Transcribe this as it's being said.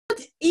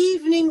Good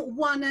evening,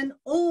 one and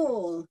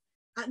all.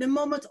 At the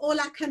moment, all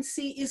I can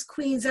see is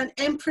queens and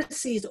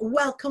empresses.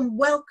 Welcome,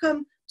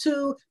 welcome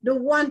to the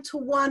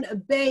one-to-one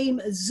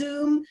BAME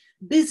Zoom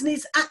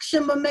Business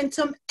Action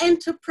Momentum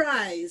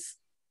Enterprise.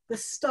 The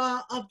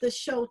star of the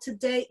show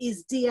today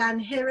is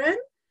Deanne Heron,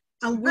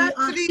 and we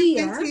are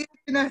here. To you,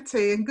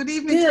 Jannette, and good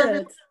evening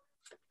to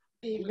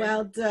everyone.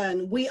 Well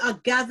done. We are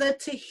gathered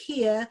to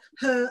hear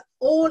her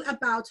all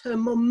about her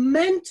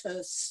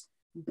momentous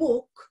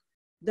book,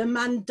 The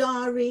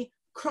Mandari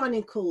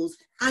Chronicles,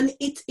 and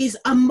it is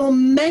a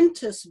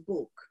momentous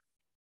book.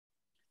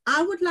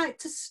 I would like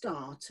to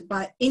start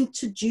by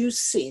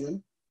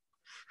introducing,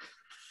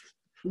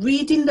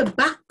 reading the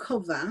back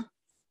cover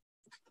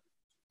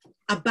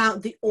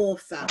about the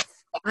author,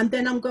 and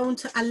then I'm going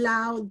to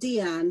allow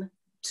Deanne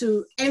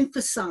to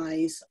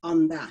emphasize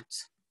on that.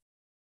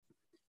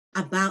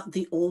 About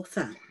the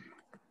author.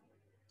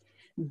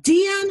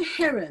 Deanne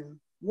Heron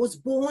was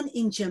born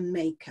in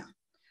Jamaica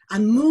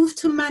and moved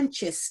to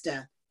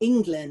Manchester,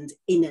 England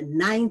in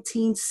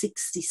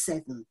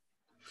 1967,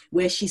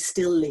 where she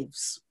still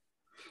lives.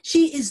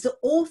 She is the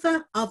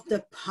author of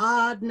the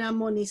Partner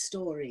Money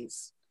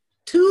Stories,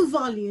 2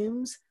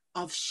 volumes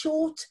of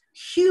short,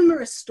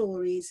 humorous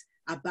stories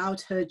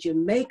about her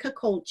Jamaica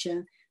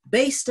culture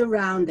based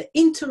around the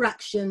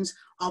interactions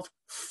of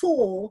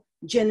 4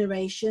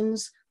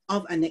 generations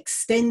of an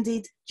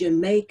extended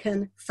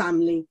Jamaican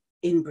family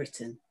in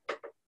Britain.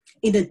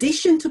 In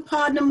addition to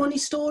Partner Money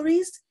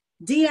Stories,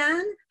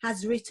 Deanne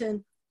has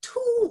written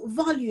 2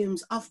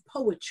 volumes of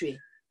poetry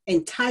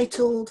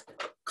entitled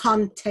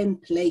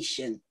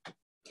Contemplation.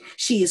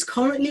 She is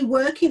currently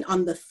working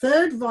on the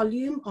 3rd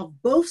volume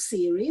of both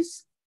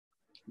series.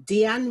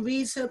 Deanne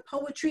reads her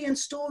poetry and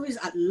stories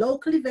at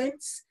local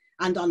events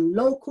and on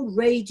local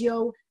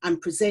radio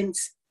and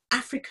presents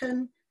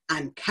African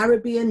and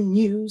Caribbean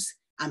news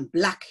and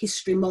Black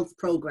History Month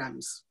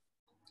programs.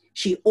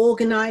 She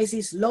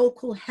organizes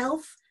local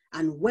health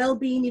and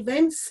well-being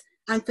events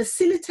and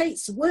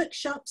facilitates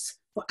workshops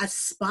for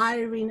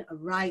aspiring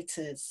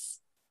writers.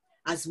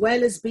 As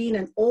well as being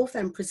an author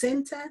and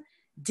presenter,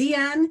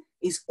 Deanne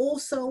is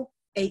also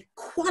a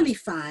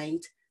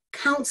qualified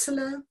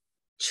counselor,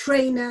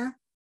 trainer,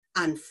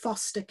 and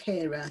foster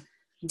carer.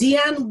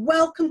 Deanne,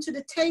 welcome to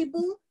the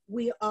table.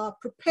 We are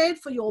prepared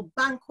for your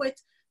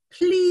banquet.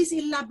 Please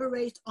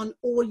elaborate on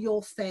all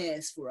your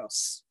fares for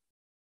us.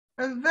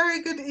 A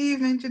very good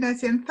evening,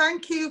 Jannette, and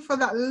thank you for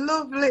that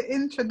lovely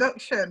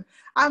introduction.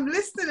 I'm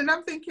listening and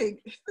I'm thinking,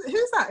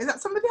 who's that? Is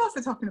that somebody else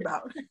they're talking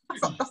about?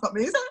 That's not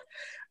me, is it?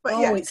 But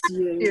oh, yeah, it's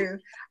you.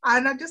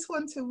 And I just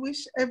want to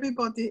wish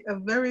everybody a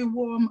very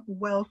warm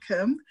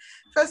welcome.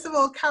 First of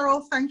all,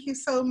 Carol, thank you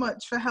so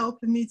much for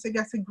helping me to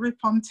get a grip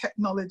on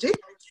technology.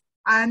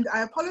 And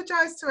I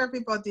apologize to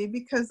everybody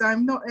because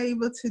I'm not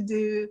able to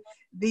do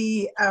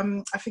the,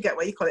 I forget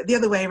what you call it, the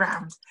other way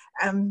around.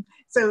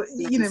 So,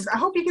 you know, I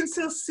hope you can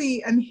still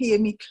see and hear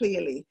me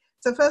clearly.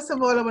 So first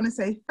of all, I want to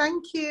say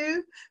thank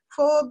you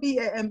for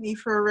BAME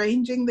for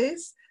arranging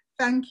this.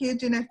 Thank you,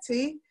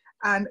 Jannette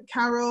and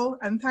Carol,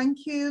 and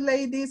thank you,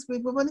 ladies.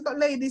 We've only got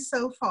ladies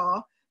so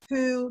far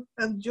who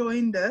have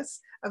joined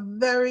us. A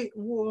very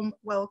warm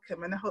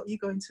welcome, and I hope you're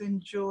going to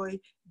enjoy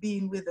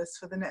being with us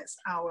for the next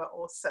hour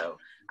or so.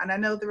 And I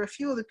know there are a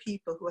few other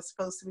people who are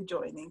supposed to be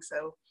joining,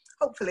 so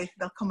hopefully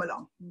they'll come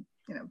along,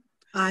 you know.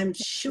 I'm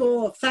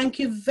sure. Thank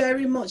you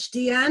very much,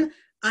 Deanne.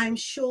 I'm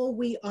sure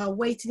we are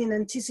waiting in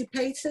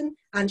anticipation,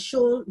 and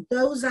sure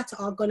those that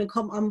are going to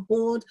come on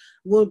board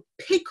will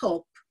pick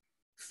up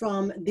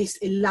from this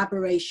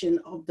elaboration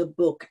of the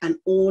book and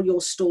all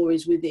your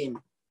stories within.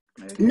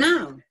 Okay.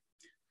 Now,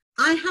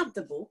 I have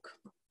the book,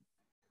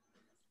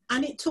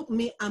 and it took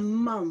me a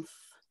month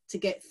to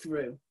get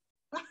through.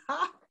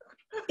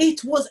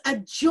 It was a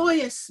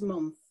joyous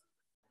month,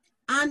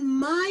 and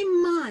my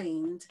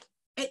mind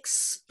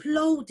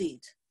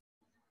exploded,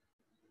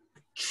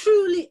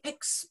 truly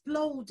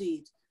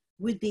exploded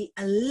with the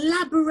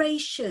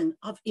elaboration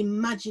of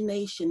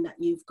imagination that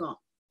you've got.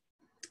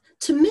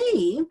 To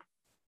me,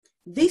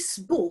 this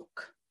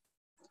book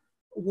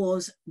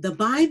was the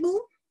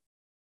Bible,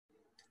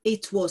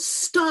 it was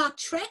Star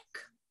Trek,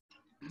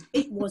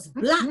 it was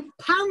Black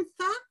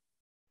Panther,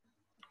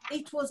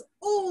 it was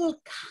all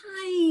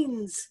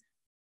kinds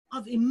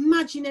of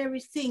imaginary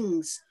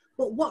things.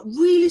 But what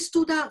really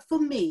stood out for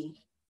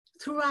me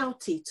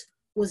throughout it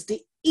was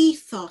the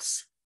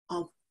ethos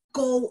of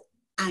go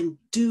and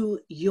do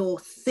your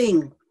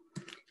thing.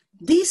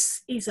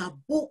 This is a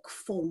book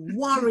for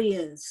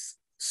warriors,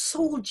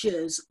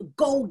 soldiers,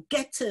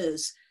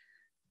 go-getters,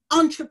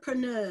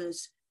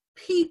 entrepreneurs,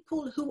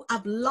 people who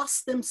have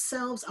lost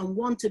themselves and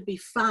want to be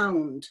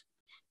found,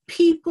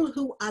 people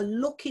who are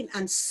looking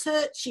and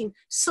searching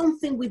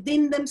something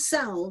within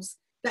themselves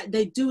that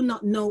they do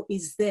not know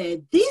is there.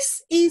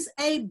 This is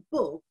a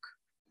book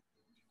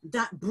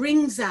that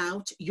brings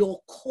out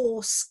your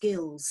core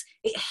skills.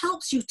 It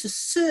helps you to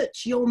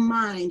search your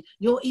mind,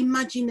 your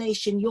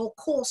imagination, your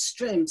core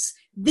strengths.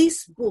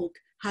 This book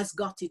has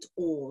got it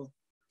all.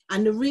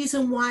 And the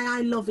reason why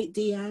I love it,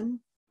 Deanne,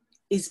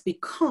 is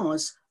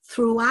because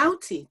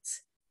throughout it,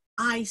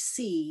 I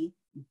see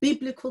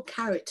biblical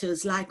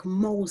characters like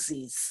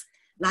Moses,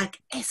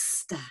 like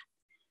Esther,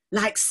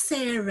 like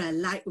Sarah,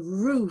 like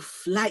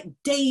Ruth, like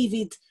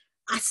David.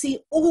 I see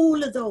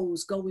all of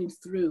those going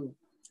through,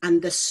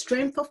 and the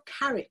strength of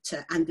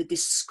character and the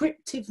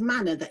descriptive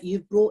manner that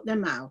you've brought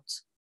them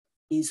out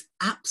is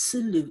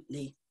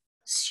absolutely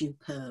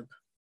superb.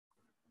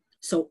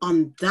 So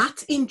on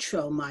that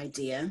intro, my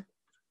dear,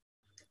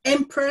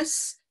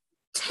 Empress,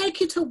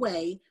 take it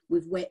away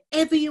with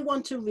wherever you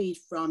want to read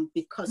from,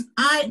 because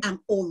I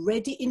am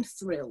already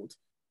enthralled.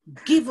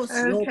 Give us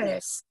your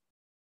best.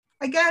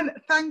 Again,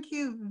 thank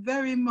you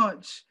very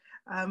much,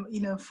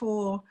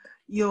 for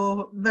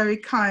your very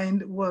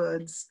kind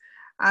words.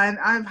 And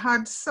I've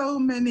had so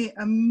many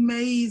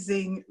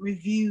amazing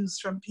reviews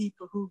from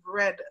people who've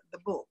read the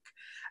book.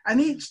 And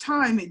each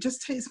time it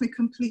just takes me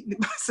completely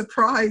by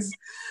surprise,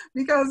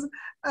 because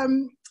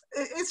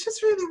it's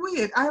just really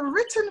weird. I've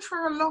written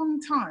for a long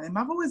time.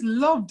 I've always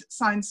loved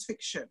science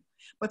fiction,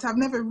 but I've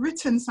never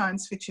written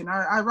science fiction.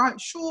 I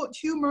write short,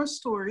 humorous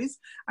stories,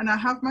 and I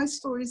have my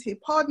stories here,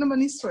 Pardon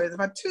Money Stories. I've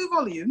had 2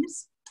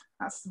 volumes,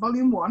 that's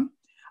volume 1,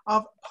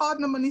 of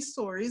Pardon Money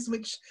Stories,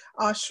 which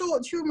are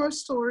short,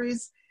 humorous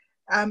stories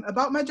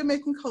about my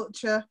Jamaican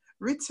culture,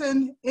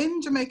 written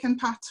in Jamaican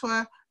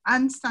patois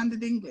and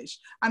standard English.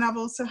 And I've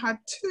also had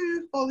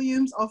 2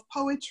 volumes of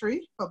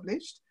poetry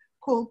published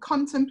called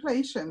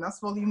Contemplation, that's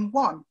volume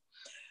 1.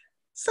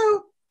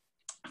 So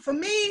for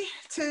me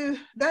to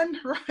then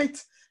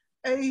write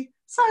a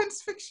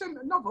science fiction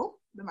novel,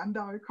 The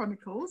Mandara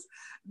Chronicles,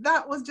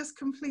 that was just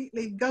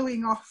completely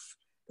going off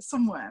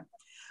somewhere.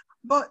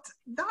 But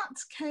that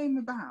came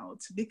about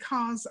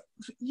because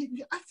you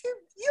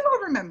all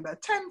remember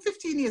 10,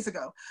 15 years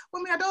ago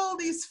when we had all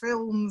these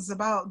films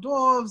about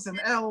dwarves and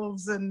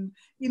elves and,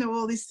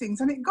 all these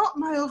things. And it got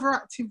my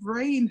overactive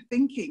brain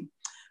thinking.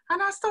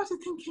 And I started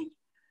thinking,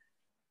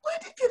 where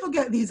did people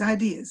get these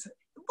ideas?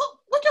 Well,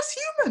 we're just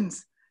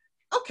humans.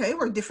 Okay,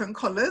 we're different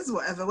colors,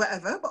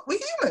 whatever, but we're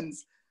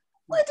humans.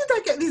 Where did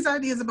I get these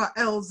ideas about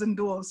elves and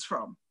dwarves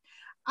from?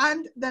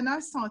 And then I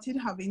started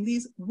having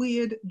these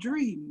weird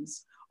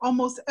dreams.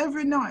 Almost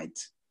every night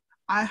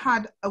I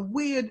had a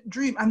weird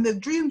dream, and the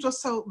dreams were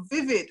so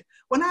vivid.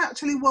 When I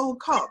actually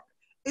woke up,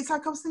 it's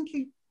like I was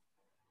thinking,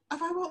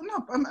 have I woken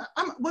up?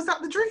 Was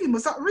that the dream?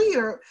 Was that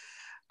real?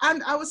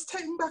 And I was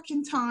taken back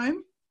in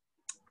time,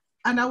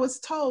 and I was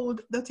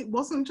told that it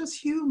wasn't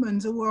just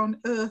humans who were on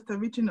Earth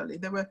originally.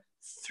 There were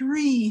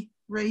 3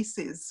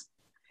 races: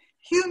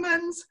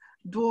 humans,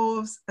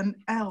 dwarves, and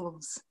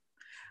elves.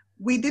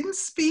 We didn't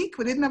speak,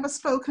 we didn't have a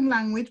spoken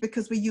language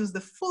because we use the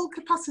full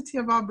capacity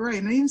of our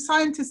brain. And even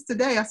scientists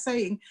today are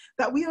saying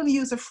that we only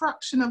use a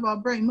fraction of our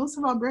brain. Most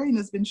of our brain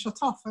has been shut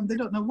off and they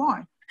don't know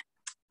why.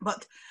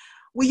 But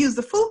we use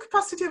the full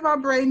capacity of our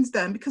brains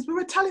then because we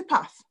were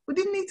telepath. We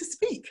didn't need to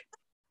speak.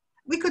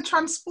 We could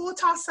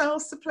transport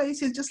ourselves to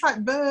places just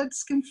like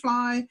birds can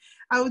fly.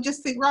 I would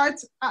just think, right,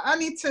 I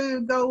need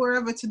to go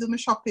wherever to do my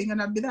shopping,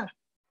 and I'd be there.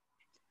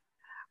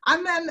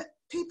 And then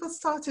people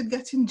started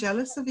getting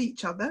jealous of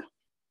each other,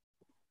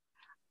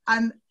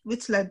 and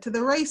which led to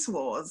the race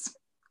wars.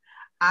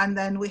 And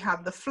then we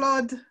had the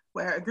flood,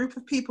 where a group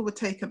of people were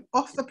taken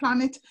off the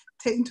planet,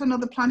 taken to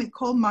another planet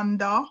called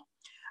Mandar.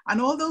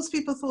 And all those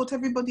people thought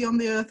everybody on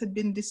the earth had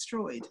been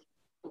destroyed.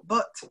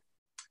 But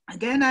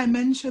again, I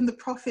mentioned the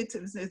prophet,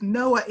 it was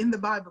Noah in the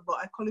Bible, but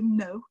I call him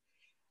No.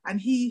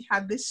 And he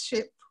had this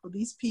ship with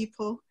these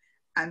people,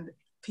 and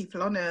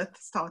people on earth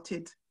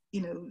started,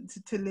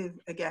 to live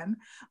again.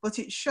 But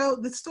it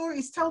tells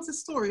the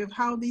story of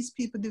how these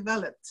people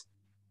developed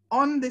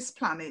on this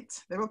planet.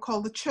 They were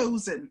called the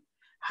chosen,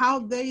 how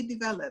they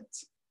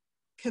developed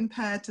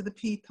compared to the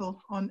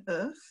people on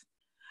earth.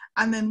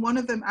 And then one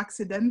of them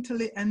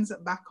accidentally ends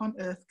up back on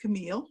earth,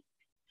 Camille.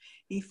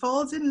 He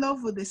falls in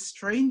love with this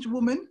strange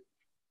woman,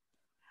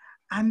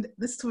 and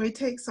the story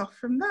takes off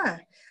from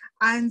there.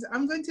 And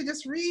I'm going to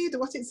just read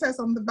what it says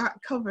on the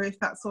back cover, if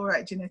that's all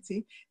right,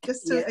 Jannette,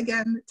 just to,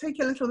 again, take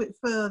you a little bit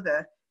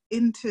further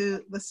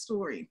into the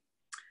story.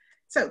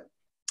 So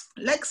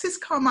Lexis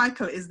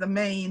Carmichael is the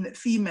main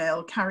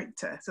female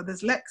character. So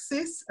there's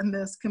Lexis and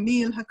there's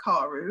Camille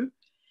Hikaru.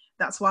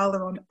 That's while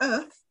they're on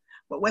Earth.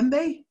 But when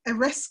they are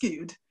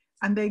rescued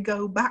and they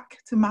go back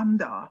to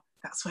Mandar,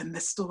 that's when the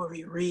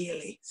story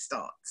really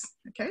starts.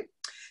 Okay,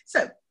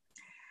 so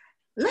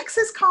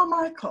Lexis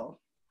Carmichael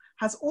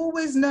has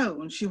always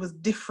known she was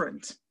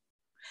different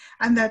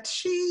and that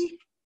she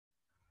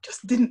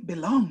just didn't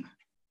belong.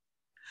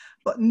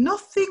 But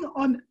nothing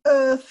on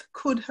earth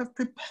could have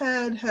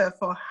prepared her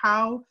for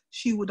how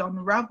she would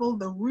unravel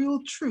the real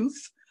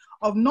truth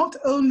of not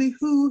only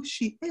who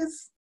she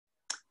is,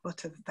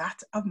 but of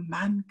that of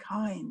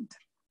mankind.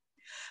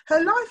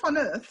 Her life on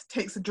earth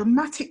takes a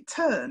dramatic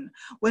turn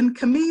when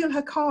Camille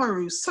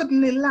Hikaru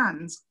suddenly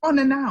lands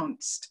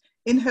unannounced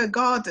in her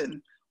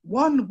garden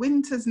one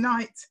winter's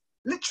night,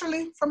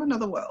 literally from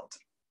another world.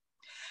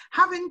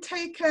 Having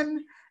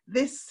taken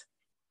this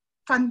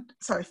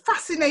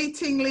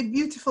fascinatingly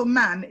beautiful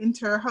man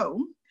into her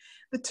home,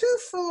 the two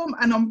form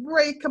an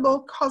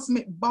unbreakable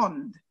cosmic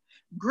bond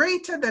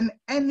greater than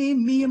any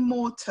mere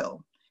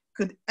mortal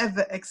could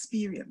ever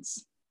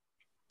experience.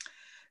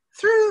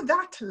 Through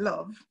that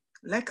love,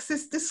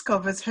 Lexis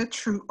discovers her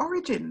true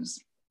origins,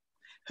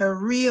 her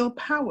real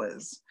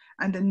powers,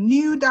 and a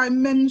new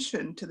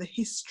dimension to the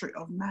history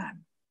of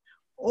man,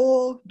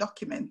 all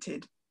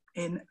documented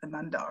in the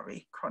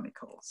Mandari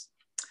Chronicles.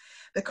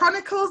 The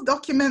Chronicles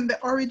document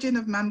the origin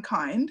of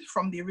mankind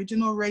from the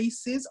original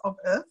races of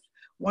Earth,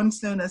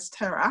 once known as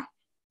Terra,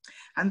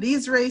 and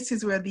these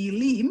races were the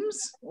Elims,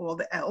 or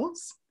the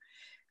elves.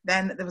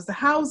 Then there was the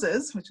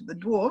Hausas, which were the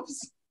dwarves,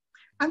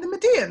 and the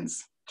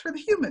Medians, which were the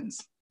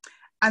humans,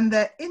 and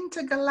their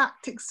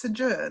intergalactic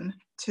sojourn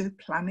to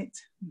planet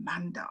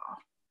Mandar.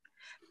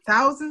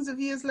 Thousands of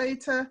years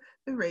later,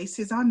 the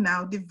races are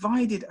now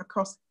divided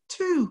across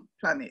two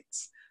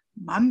planets,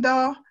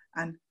 Mandar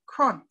and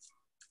Kron,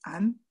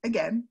 and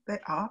again, they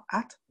are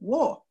at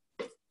war.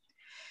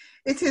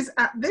 It is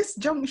at this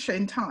juncture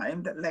in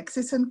time that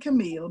Lexis and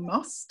Camille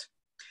must,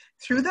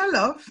 through their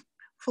love,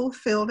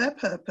 fulfill their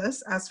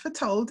purpose, as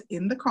foretold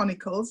in the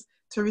Chronicles,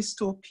 to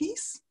restore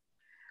peace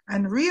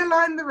and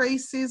realign the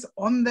races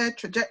on their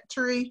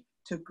trajectory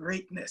to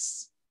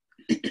greatness.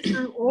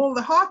 Through all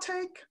the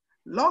heartache,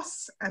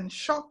 loss, and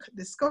shock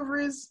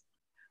discoveries,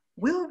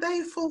 will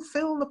they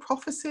fulfill the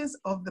prophecies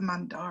of the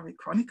Mandari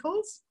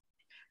Chronicles,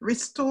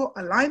 restore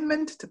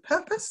alignment to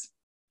purpose,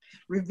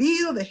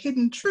 reveal the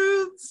hidden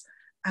truths,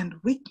 and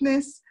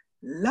witness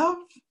love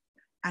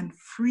and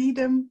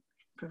freedom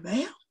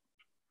prevail?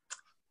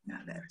 Now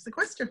there is the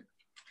question.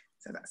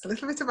 So that's a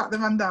little bit about the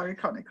Mandari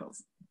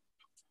Chronicles.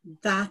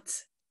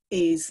 That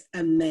is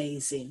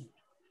amazing.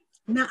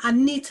 Now I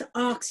need to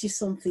ask you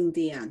something,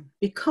 Deanne,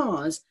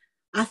 because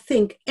I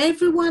think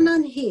everyone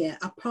on here,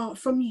 apart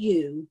from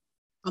you,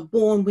 are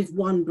born with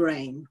one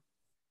brain.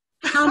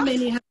 How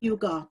many have you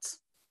got?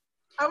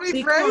 How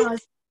many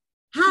brains?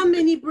 How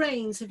many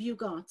brains have you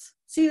got?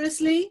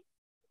 Seriously?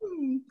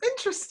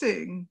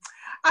 Interesting.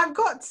 I've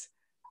got,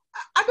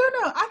 I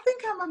don't know, I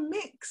think I'm a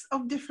mix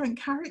of different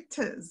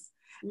characters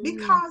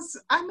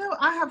because I know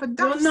I have a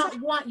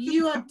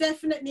you are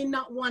definitely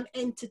not one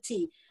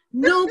entity.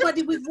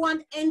 Nobody with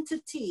one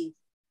entity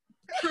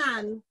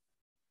can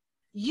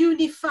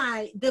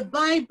unify the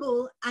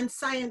Bible and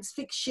science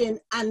fiction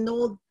and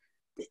all.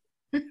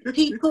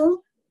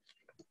 People,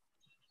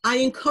 I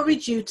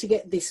encourage you to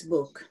get this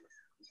book.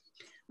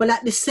 But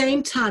at the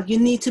same time, you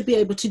need to be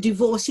able to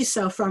divorce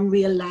yourself from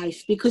real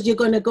life, because you're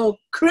going to go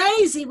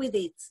crazy with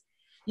it.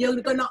 You're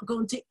not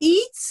going to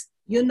eat.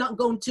 You're not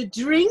going to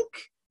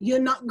drink. You're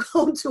not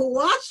going to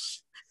wash.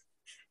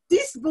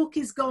 This book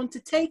is going to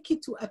take you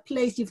to a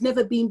place you've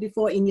never been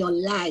before in your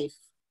life.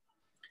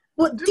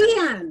 But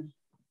Deanne,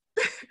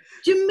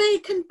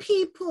 Jamaican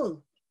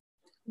people,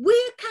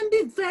 we can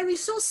be very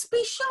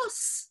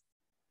suspicious.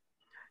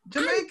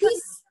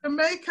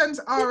 Jamaicans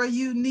are a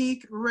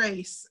unique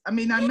race. I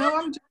mean, I know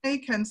I'm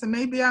Jamaican, so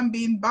maybe I'm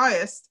being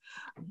biased,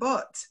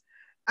 but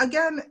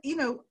again, you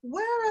know,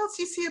 where else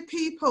you see a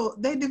people,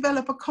 they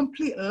develop a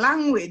complete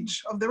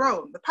language of their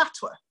own, the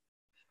patois,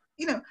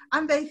 you know,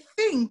 and they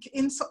think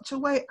in such a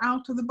way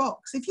out of the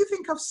box. If you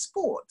think of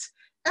sport,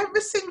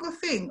 every single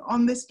thing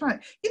on this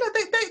planet, you know,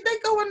 they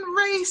go and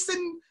race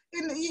in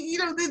you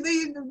know, I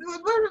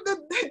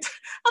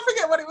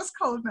forget what it was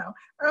called now.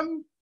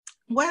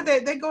 Where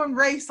they go and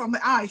race on the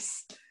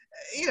ice,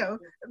 you know,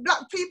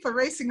 black people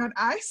racing on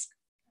ice.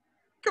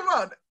 Come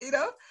on, you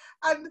know,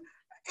 and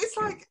it's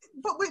like,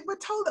 but we're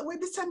told that we're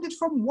descended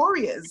from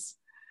warriors.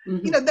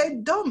 Mm-hmm. You know, they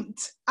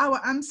dumped our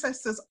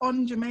ancestors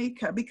on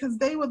Jamaica because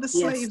they were the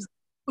slaves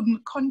they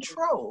couldn't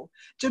control.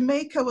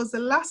 Jamaica was the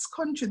last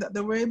country that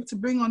they were able to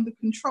bring under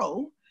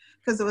control,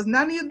 because there was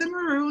Nanny of the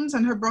Maroons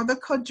and her brother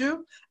Kodju,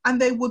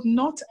 and they would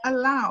not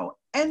allow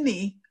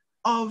any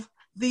of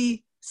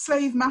the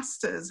slave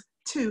masters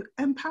to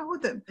empower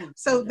them.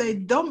 So they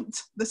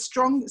dumped the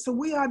strong. So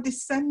we are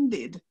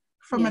descended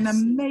from an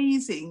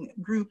amazing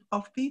group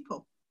of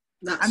people.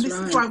 And this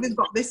is why we've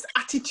got this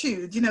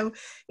attitude. You know,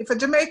 if a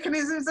Jamaican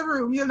is in the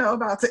room, you'll know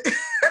about it.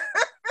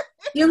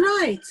 You're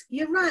right.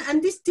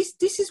 And this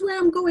is where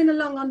I'm going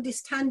along on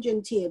this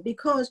tangent here,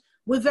 because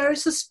we're very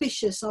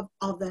suspicious of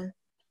other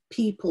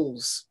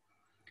peoples.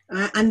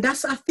 And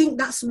I think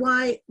that's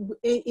why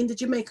in the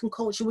Jamaican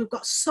culture, we've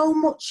got so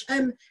much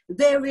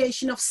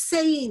variation of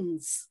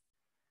sayings.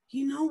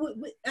 You know,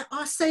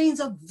 our sayings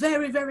are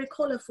very, very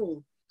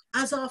colorful,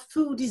 as our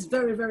food is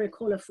very, very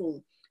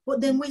colorful. But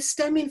then we're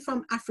stemming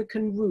from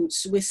African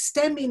roots. We're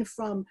stemming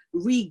from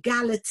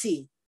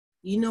regality.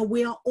 You know,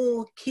 we are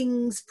all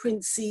kings,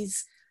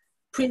 princes,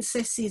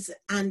 princesses,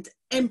 and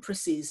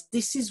empresses.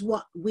 This is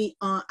what we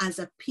are as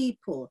a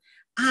people.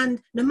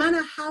 And no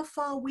matter how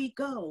far we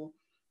go,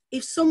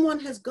 if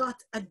someone has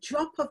got a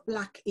drop of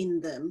black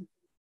in them,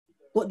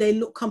 but they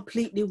look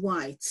completely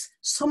white,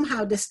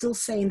 somehow they're still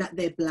saying that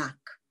they're black.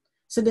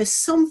 So there's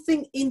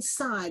something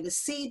inside, a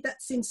seed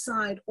that's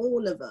inside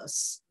all of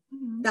us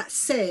that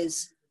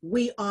says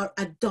we are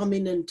a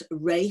dominant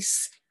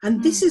race.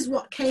 And this is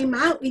what came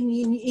out in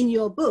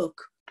your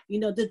book, you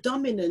know, the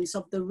dominance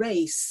of the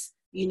race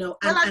you know,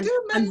 Well, I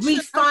do and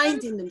mention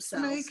refinding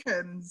themselves.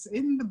 Jamaicans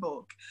in the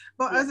book,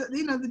 but Yeah. as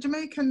you know, the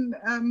Jamaican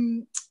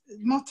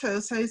motto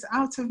says,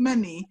 "Out of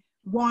many,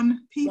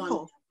 one people."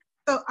 One.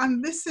 So,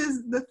 and this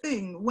is the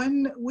thing: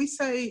 when we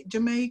say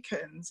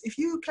Jamaicans, if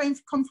you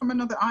come from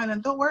another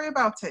island, don't worry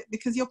about it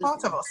because you're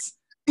part of us.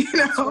 You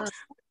That's know, right.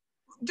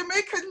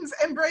 Jamaicans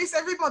embrace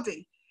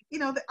everybody. You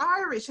know, the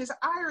Irish, there's an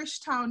Irish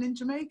town in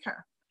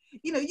Jamaica.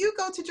 You know, you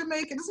go to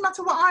Jamaica, it doesn't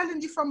matter what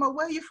island you're from or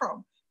where you're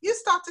from. You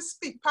start to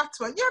speak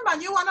patois. Yeah,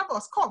 man, you're one of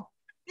us. Come.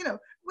 You know,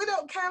 we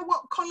don't care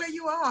what color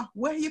you are,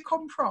 where you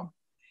come from.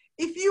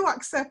 If you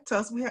accept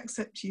us, we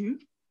accept you.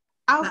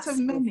 Out That's of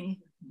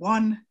many,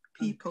 one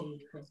people.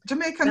 people.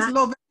 Jamaicans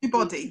love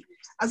everybody.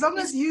 As long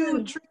It's as you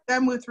true. treat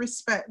them with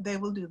respect, they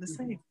will do the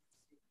same.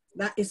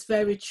 That is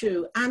very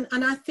true. And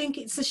I think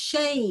it's a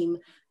shame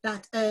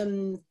that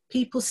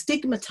people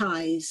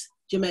stigmatize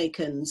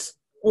Jamaicans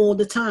all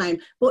the time.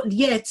 But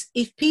yet,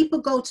 if people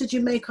go to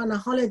Jamaica on a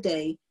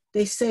holiday,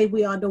 they say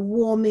we are the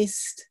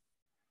warmest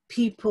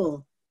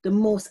people, the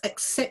most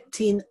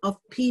accepting of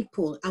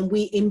people, and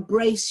we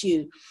embrace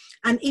you.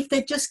 And if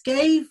they just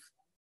gave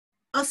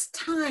us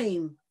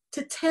time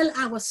to tell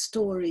our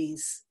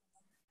stories,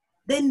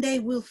 then they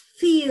will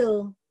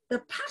feel the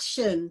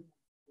passion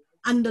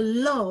and the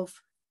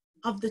love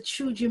of the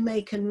true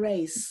Jamaican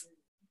race.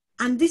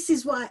 And this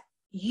is why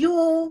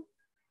your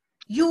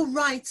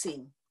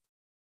writing,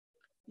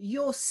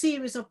 your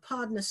series of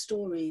partner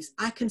stories,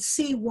 I can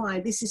see why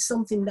this is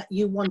something that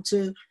you want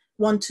to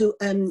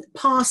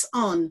pass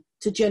on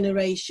to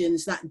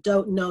generations that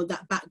don't know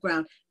that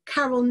background.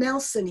 Carol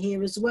Nelson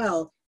here as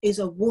well is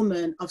a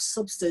woman of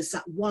substance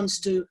that wants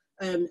to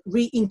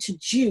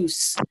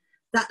reintroduce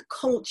that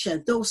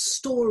culture, those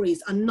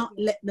stories, and not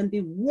let them be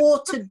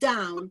watered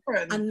down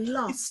and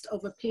lost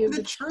over a period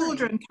of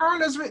time. Carol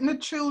has written a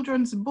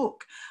children's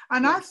book,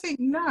 and yes. I think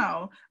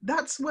now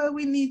that's where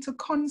we need to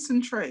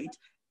concentrate,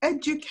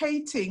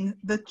 educating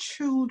the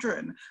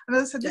children. And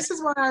as I said, yes. This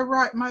is why I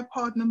write my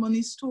partner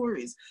money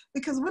stories,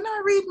 because when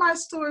I read my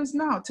stories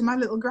now to my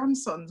little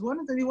grandsons,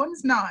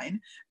 one's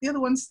 9, the other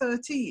one's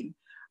 13,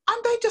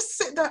 and they just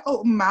sit there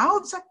open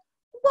mouths, like,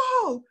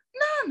 whoa,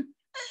 Nan,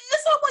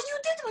 is that what you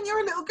did when you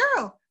were a little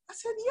girl? I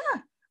said,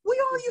 yeah. We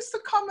all used to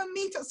come and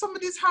meet at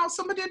somebody's house.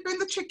 Somebody would bring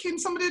the chicken,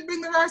 somebody would bring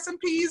the rice and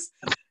peas,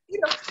 you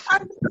know,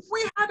 and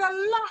we had a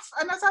laugh.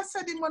 And as I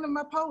said in one of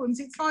my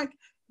poems, it's like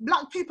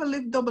Black people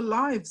live double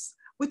lives.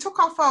 We took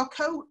off our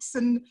coats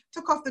and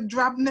took off the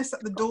drabness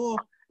at the door,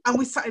 and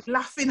we started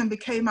laughing and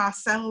became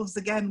ourselves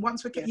again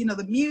once we, you know,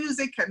 the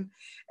music and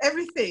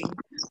everything.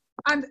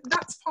 And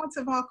that's part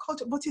of our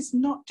culture, but it's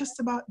not just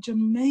about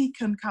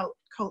Jamaican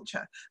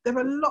culture. There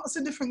are lots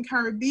of different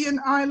Caribbean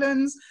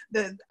islands,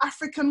 the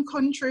African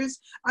countries,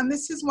 and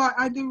this is why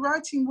I do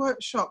writing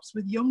workshops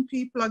with young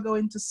people. I go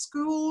into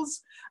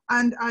schools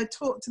and I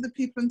talk to the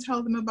people and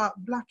tell them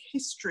about Black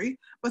history,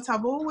 but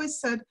I've always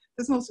said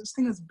there's no such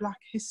thing as Black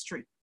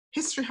history.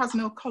 History has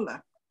no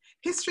color.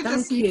 History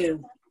just needs to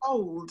be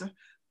told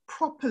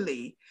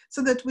properly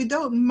so that we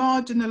don't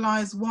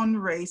marginalize one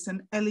race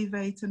and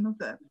elevate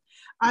another.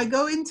 I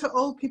go into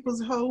old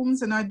people's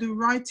homes and I do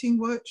writing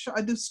workshops,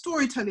 I do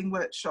storytelling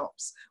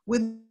workshops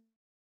with,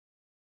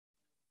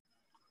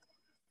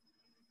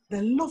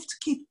 they love to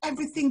keep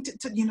everything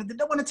you know, they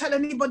don't want to tell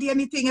anybody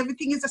anything,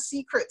 everything is a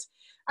secret.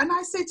 And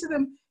I say to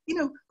them, you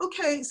know,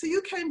 okay, so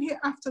you came here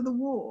after the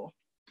war.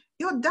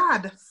 Your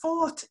dad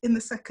fought in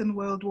the Second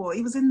World War.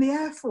 He was in the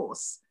Air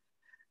Force.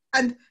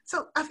 And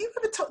so have you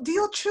ever talked, do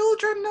your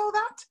children know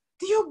that?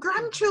 Do your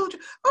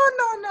grandchildren?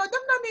 Oh, no, there's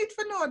no need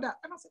for know that.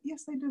 And I said,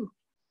 yes, they do.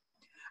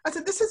 I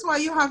said, this is why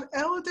you have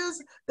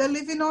elders, they're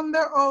living on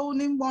their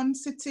own in one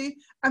city,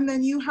 and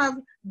then you have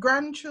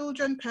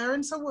grandchildren,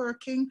 parents are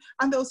working,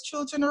 and those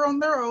children are on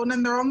their own,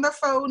 and they're on their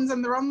phones,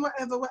 and they're on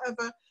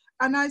whatever.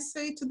 And I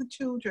say to the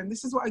children,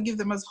 this is what I give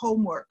them as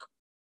homework.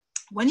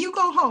 When you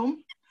go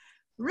home,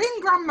 ring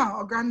grandma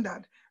or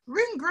granddad,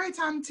 ring great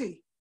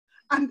auntie,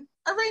 and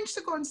arrange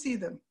to go and see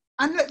them,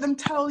 and let them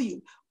tell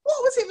you,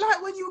 what was it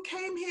like when you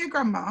came here,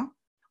 grandma?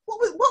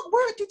 What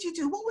work did you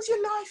do? What was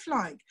your life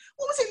like?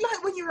 What was it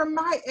like when you were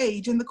my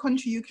age in the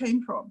country you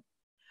came from?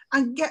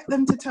 And get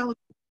them to tell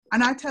you.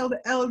 And I tell the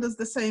elders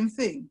the same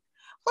thing.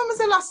 When was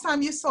the last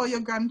time you saw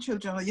your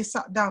grandchildren or you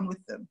sat down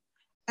with them?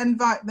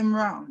 Invite them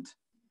round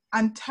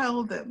and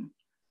tell them,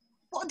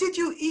 what did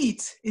you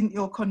eat in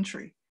your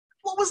country?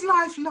 What was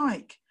life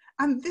like?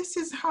 And this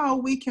is how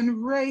we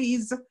can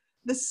raise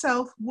the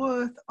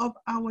self-worth of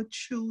our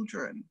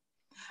children.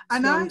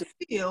 And I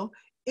feel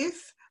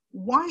if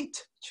white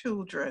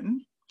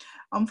children,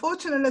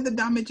 unfortunately the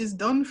damage is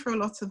done for a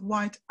lot of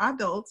white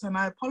adults, and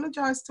I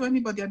apologize to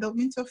anybody, I don't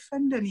mean to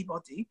offend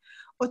anybody,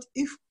 but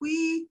if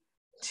we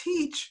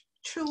teach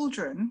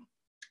children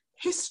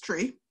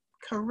history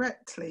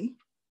correctly,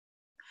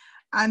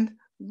 and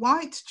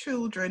white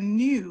children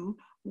knew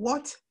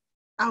what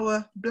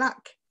our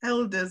Black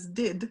elders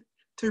did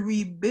to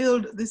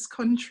rebuild this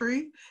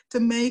country, to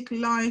make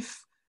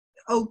life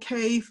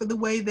okay for the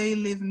way they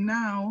live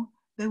now,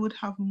 they would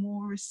have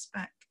more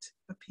respect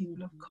for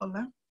people of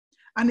color,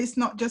 And it's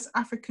not just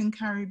African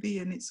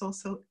Caribbean, it's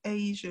also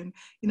Asian,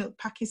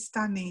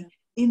 Pakistani,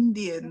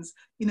 Indians,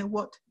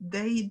 what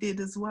they did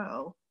as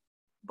well.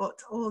 But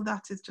all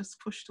that is just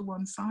pushed to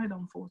one side,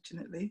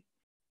 unfortunately.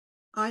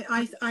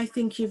 I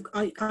think you've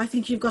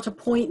got a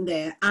point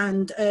there,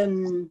 and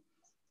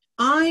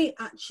I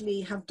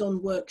actually have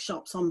done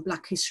workshops on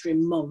Black History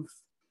Month,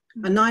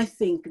 and I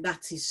think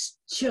that is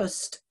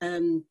just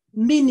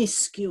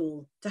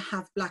minuscule to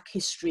have Black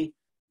History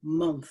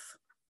Month.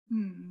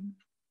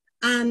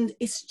 And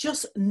it's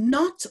just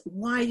not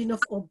wide enough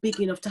or big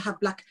enough to have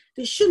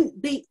there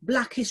shouldn't be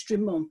Black History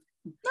Month.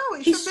 No,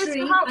 it history, should be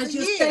throughout as the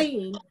you're year.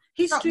 saying,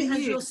 history, as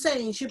year. you're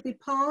saying, should be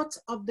part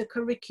of the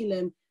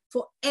curriculum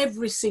for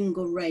every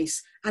single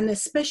race, and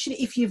especially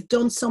if you've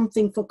done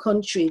something for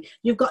country.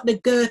 You've got the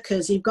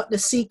Gurkhas, you've got the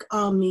Sikh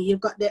army,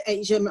 you've got the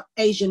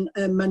Asian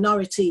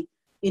minority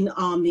in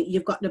army,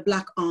 you've got the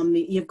Black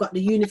army, you've got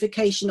the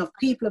unification of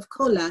people of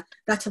color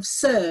that have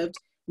served,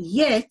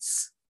 yet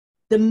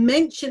the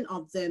mention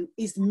of them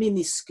is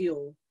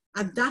minuscule,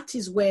 and that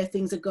is where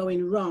things are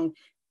going wrong.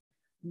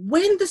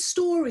 When the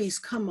stories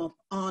come up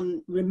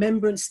on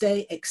Remembrance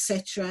Day,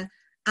 etc.,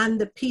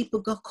 and the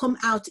people come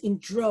out in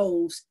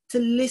droves to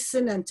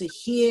listen and to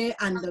hear,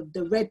 and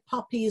the red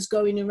poppy is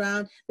going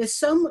around, there's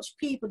so much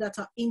people that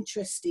are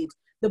interested.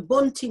 The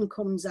bunting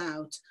comes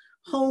out,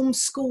 home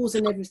schools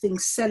and everything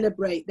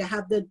celebrate, they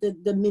have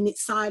the minute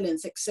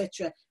silence,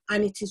 etc.,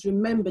 and it is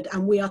remembered,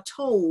 and we are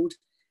told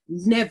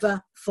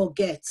never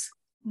forget.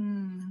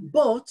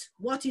 But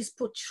what is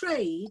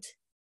portrayed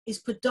is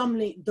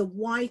predominantly the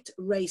white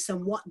race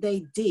and what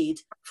they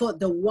did for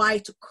the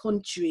white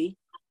country,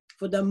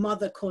 for the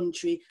mother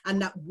country,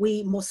 and that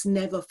we must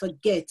never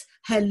forget.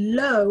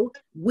 Hello,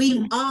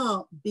 we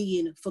are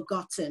being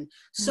forgotten.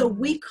 So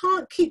we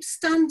can't keep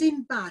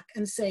standing back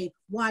and say,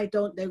 why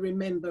don't they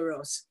remember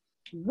us?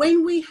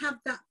 When we have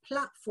that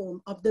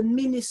platform of the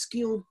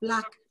minuscule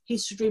Black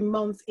History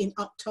Month in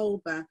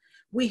October,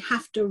 we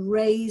have to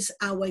raise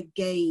our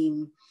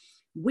game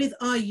with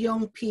our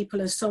young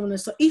people and so on and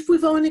so. If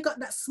we've only got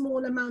that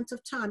small amount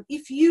of time,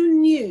 if you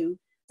knew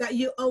that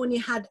you only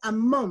had a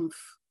month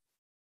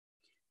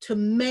to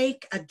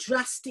make a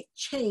drastic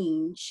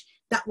change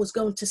that was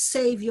going to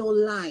save your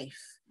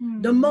life,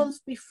 the month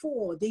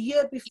before, the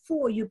year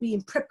before, you'd be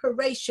in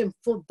preparation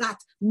for that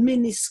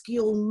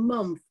minuscule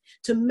month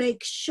to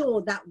make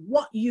sure that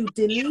what you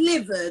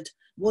delivered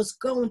was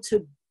going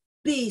to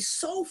be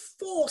so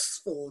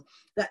forceful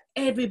that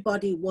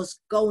everybody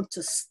was going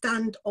to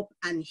stand up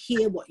and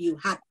hear what you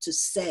had to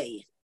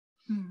say.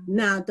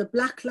 Now, the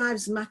Black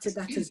Lives Matter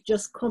that has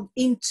just come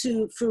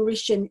into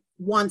fruition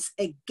once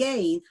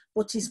again,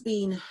 but is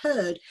being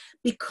heard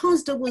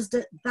because there was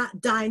that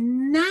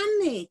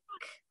dynamic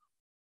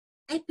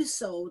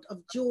episode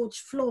of George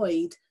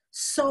Floyd,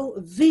 so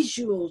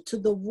visual to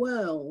the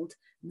world.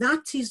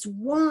 That is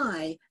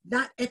why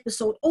that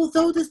episode,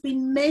 although there's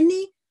been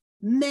many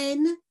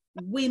men,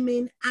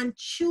 women and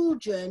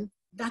children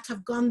that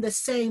have gone the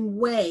same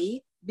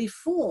way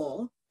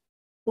before,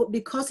 but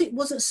because it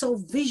wasn't so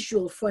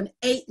visual for an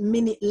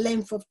 8-minute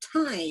length of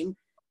time,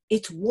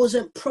 it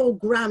wasn't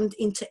programmed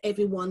into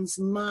everyone's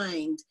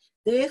mind.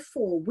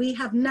 Therefore, we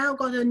have now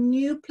got a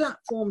new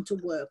platform to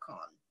work on.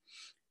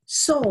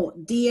 So,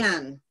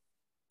 Deanne,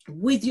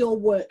 with your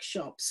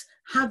workshops,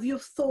 have you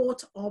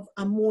thought of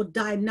a more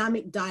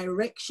dynamic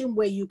direction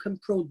where you can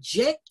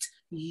project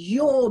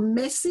your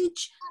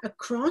message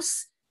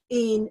across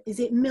in, is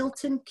it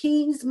Milton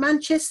Keynes,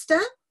 Manchester?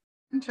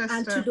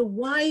 And to the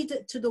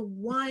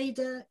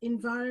wider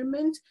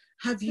environment?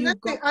 Have you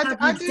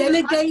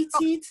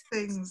delegated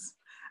things?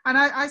 And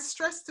I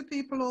stress to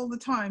people all the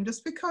time,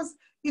 just because,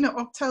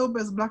 October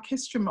is Black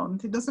History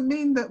Month, it doesn't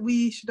mean that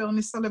we should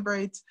only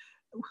celebrate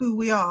who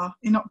we are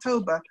in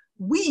October.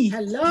 We've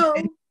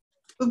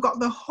got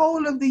the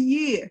whole of the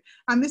year.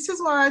 And this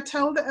is why I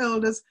tell the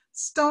elders,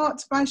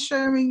 start by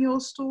sharing your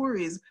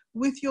stories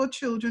with your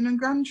children and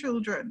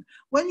grandchildren.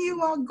 When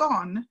you are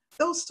gone,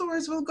 those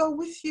stories will go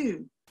with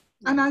you.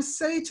 And I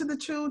say to the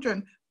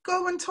children,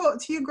 go and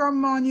talk to your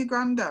grandma and your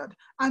granddad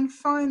and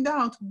find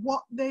out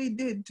what they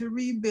did to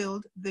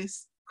rebuild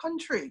this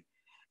country.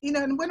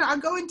 And when I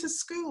go into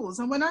schools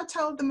and when I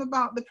tell them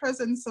about the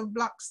presence of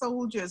Black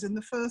soldiers in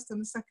the First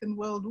and the Second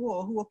World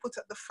War who were put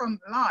at the front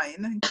line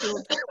and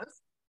killed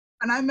us,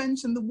 and I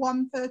mentioned the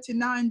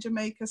 139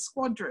 Jamaica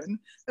Squadron,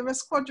 they're a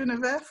squadron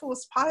of Air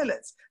Force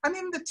pilots, and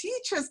even the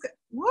teachers go,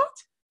 what?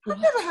 I've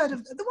never heard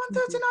of the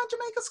 139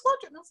 Jamaica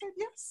Squadron. I said,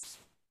 yes.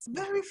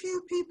 Very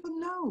few people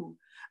know.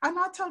 And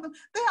I tell them,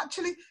 they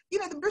actually,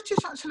 the British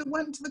actually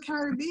went to the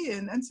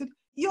Caribbean and said,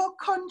 your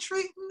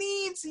country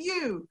needs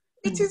you.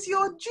 It is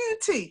your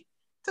duty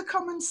to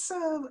come and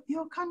serve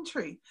your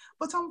country.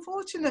 But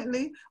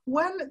unfortunately,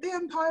 when the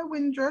Empire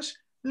Windrush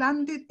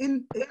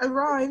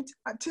arrived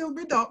at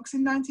Tilbury Docks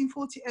in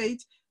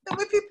 1948, there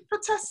were people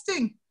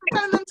protesting,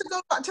 telling them to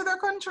go back to their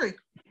country,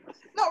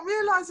 not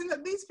realizing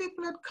that these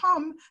people had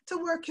come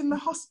to work in the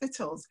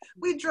hospitals.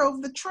 We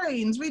drove the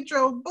trains, we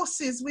drove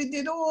buses, we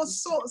did all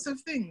sorts of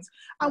things.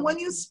 And when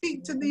you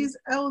speak to these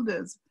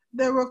elders,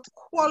 There were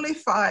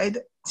qualified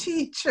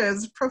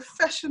teachers,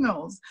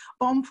 professionals.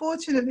 But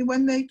unfortunately,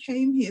 when they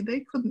came here,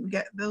 they couldn't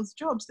get those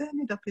jobs. They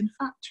ended up in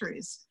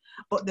factories.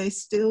 But they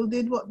still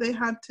did what they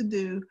had to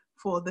do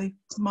for the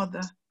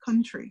mother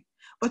country.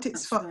 But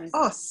it's for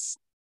us,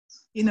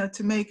 you know,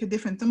 to make a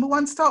difference. Number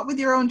one, start with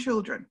your own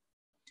children.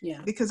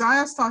 Yeah. Because I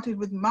have started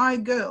with my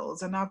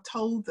girls and I've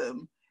told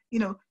them, you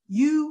know,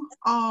 you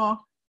are,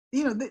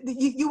 you know,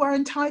 you are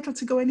entitled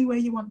to go anywhere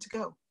you want to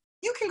go.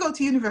 You can go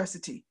to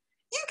university.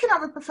 You can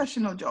have a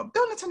professional job.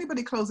 Don't let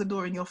anybody close the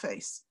door in your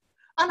face.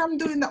 And I'm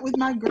doing that with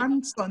my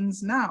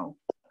grandsons now.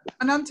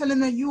 And I'm telling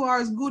them, you are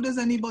as good as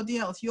anybody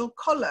else. Your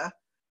color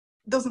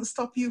doesn't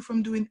stop you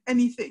from doing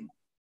anything.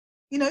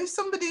 You know, if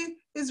somebody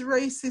is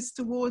racist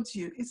towards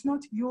you, it's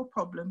not your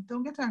problem.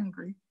 Don't get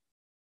angry.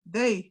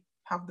 They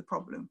have the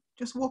problem.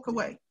 Just walk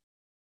away.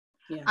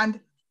 Yeah. And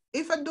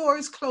if a door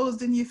is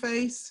closed in your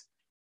face,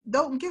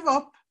 don't give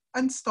up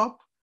and stop.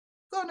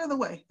 Go another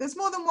way. There's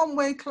more than one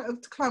way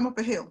to climb up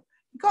a hill.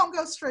 You can't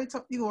go straight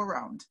up, you go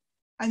around.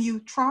 And you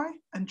try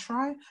and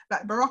try.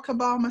 Like Barack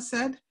Obama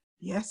said,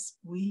 yes,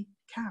 we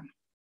can.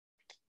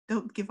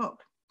 Don't give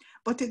up.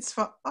 But it's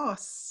for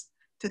us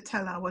to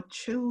tell our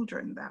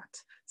children that.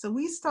 So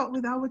we start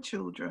with our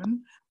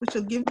children, which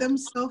will give them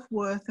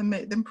self-worth and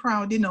make them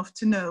proud enough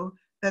to know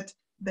that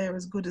they're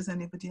as good as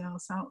anybody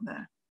else out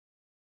there.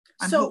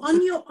 And so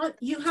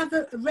you have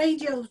a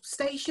radio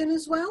station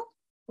as well?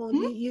 Or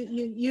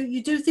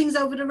you do things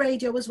over the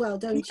radio as well,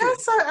 don't you?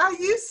 Yes, I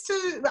used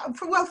to,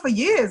 for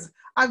years.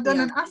 I've done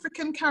an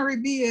African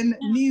Caribbean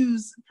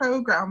news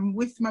program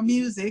with my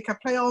music. I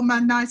play all my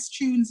nice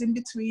tunes in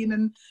between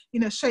and, you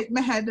know, shake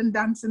my head and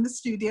dance in the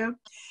studio.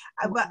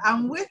 But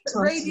I'm with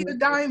Radio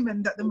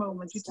Diamond at the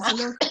moment, which is a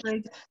local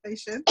radio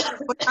station.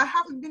 But I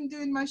haven't been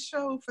doing my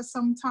show for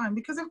some time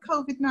because of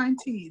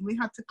COVID-19. We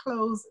had to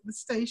close the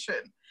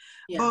station.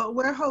 Yeah. But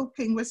we're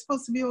hoping, we're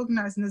supposed to be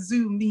organising a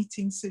Zoom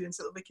meeting soon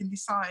so that we can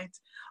decide.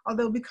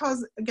 Although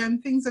because,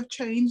 again, things have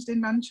changed in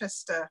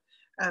Manchester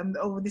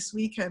over this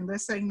weekend. They're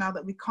saying now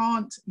that we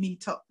can't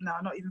meet up now,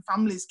 not even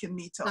families can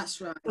meet up.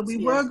 That's right. So we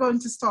were going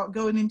to start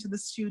going into the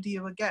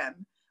studio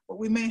again, but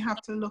we may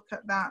have to look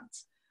at that.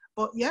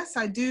 But yes,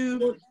 I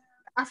do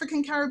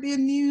African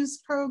Caribbean news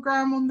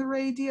program on the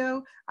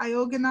radio. I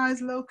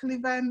organise local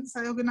events.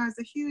 I organised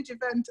a huge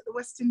event at the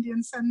West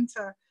Indian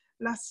Centre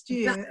last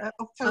year,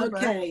 October,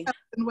 health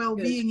and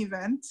well-being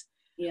event,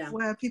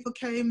 where people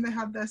came, they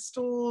had their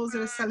stores, they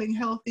were selling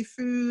healthy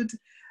food.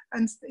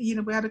 And, you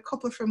know, we had a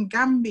couple from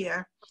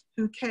Gambia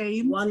who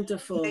came.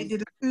 Wonderful. They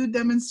did a food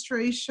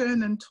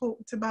demonstration and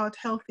talked about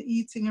healthy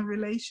eating and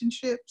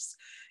relationships,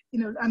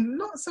 you know, and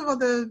lots of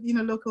other, you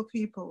know, local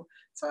people.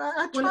 So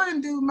I try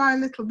and do my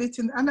little bit,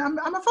 and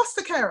I'm a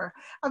foster carer.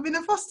 I've been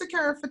a foster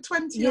carer for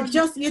 20 years.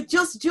 You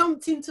just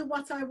jumped into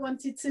what I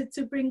wanted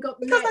to bring up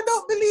because next. I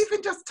don't believe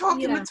in just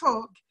talking the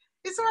talk.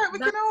 It's all right, we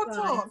can all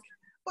talk.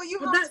 But you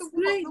have to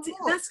walk the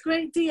walk. That's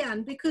great,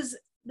 Deanne, because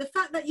the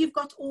fact that you've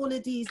got all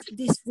of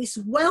this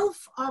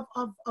wealth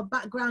of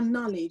background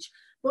knowledge,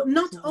 but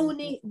not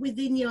only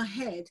within your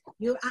head,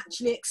 you're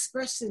actually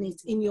expressing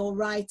it in your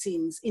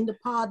writings, in the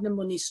partner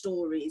money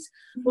stories,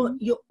 but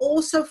you're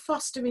also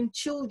fostering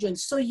children.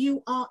 So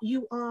you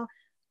are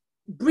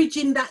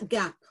bridging that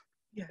gap.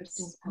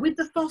 Yes. With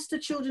the foster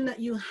children that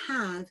you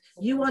have,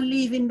 you are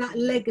leaving that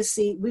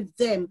legacy with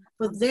them,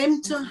 for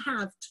them to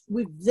have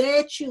with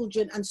their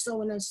children and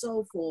so on and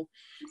so forth.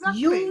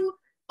 Exactly. Your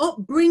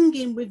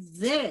upbringing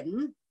with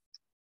them,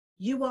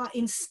 you are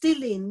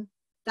instilling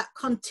that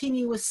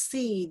continuous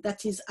seed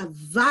that is a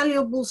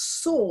valuable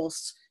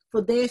source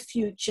for their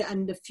future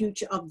and the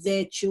future of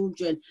their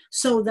children,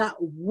 so that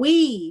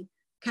we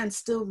can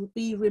still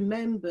be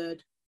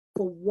remembered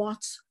for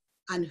what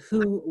and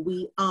who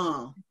we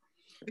are.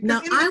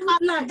 Because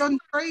now, I've done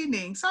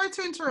training. Sorry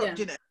to interrupt,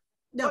 Jannette.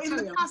 No, but in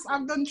the past,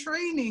 I've done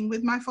training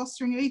with my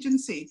fostering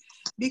agency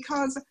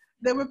because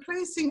they were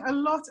placing a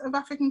lot of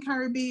African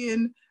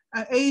Caribbean,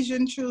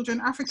 Asian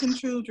children, African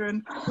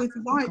children with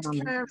white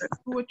carers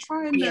who were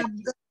trying their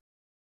best.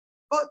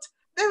 But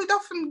they would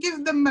often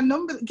give them a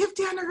number, give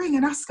Deanne a ring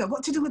and ask her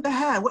what to do with the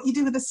hair, what you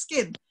do with the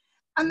skin.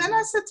 And then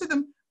I said to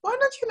them, why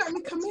don't you let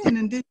me come in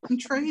and do some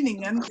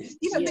training? And,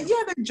 you know,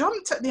 they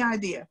jumped at the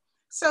idea.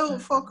 So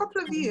for a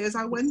couple of years,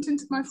 I went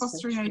into my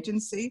fostering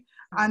agency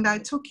and I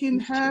took in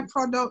hair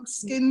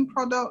products, skin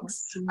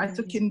products. I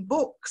took in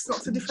books,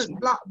 lots of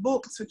different black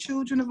books for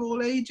children of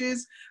all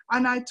ages.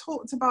 And I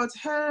talked about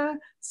hair,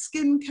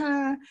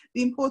 skincare,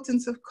 the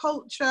importance of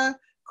culture,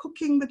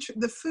 cooking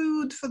the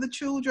food for the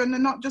children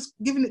and not just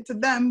giving it to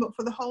them, but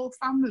for the whole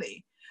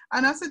family.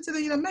 And I said to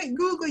them, you know, make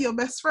Google your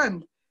best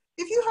friend.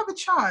 If you have a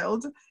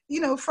child, you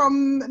know,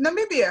 from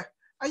Namibia,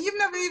 and you've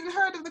never even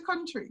heard of the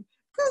country,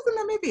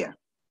 Google Namibia.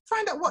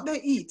 Find out what they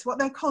eat, what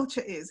their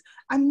culture is,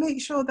 and make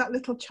sure that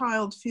little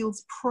child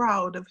feels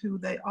proud of who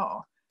they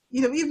are.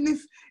 You know, even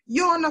if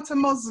you're not a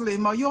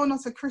Muslim or you're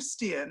not a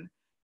Christian,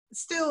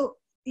 still,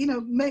 you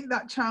know, make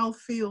that child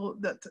feel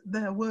that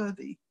they're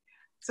worthy.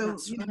 So,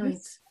 that's right.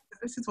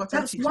 This is what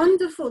that's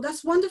wonderful.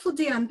 That's wonderful,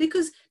 Deanne,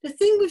 because the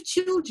thing with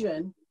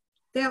children,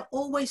 they're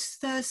always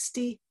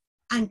thirsty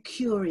and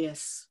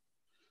curious.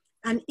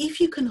 And if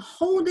you can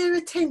hold their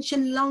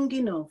attention long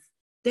enough,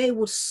 they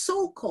will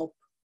soak up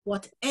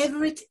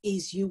whatever it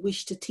is you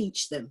wish to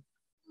teach them.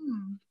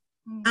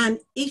 And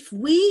if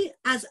we,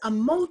 as a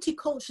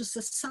multicultural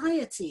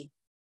society,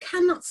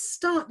 cannot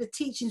start the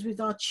teachings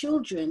with our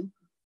children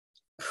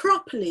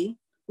properly,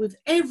 with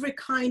every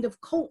kind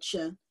of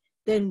culture,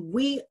 then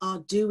we are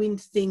doing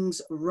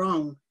things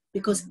wrong,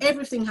 because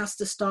everything has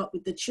to start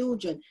with the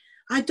children.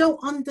 I don't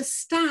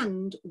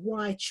understand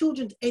why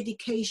children's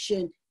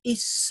education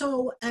is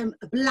so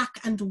black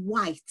and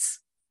white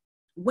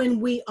when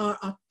we are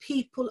a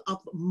people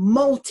of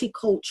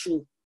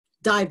multicultural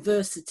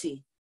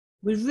diversity.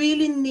 We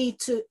really need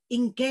to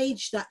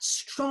engage that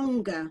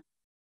stronger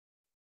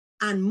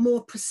and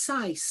more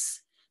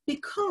precise,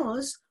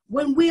 because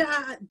when we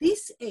are at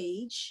this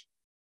age,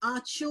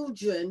 our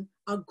children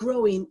are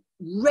growing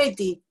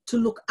ready to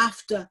look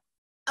after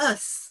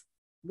us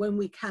when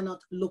we cannot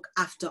look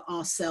after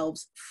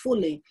ourselves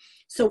fully.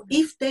 So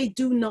if they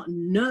do not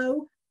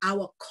know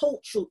our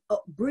cultural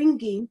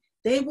upbringing,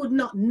 they would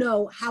not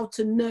know how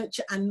to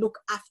nurture and look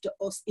after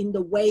us in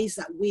the ways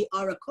that we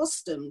are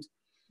accustomed.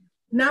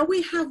 Now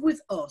we have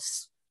with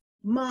us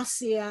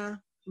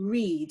Marcia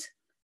Reed.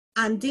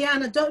 And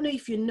Deanne, I don't know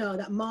if you know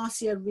that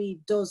Marcia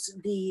Reed does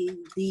the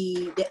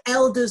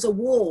Elders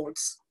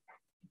Awards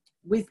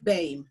with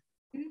BAME.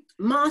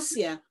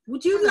 Marcia,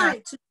 would you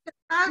like to...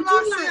 Hi,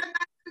 Marcia, nice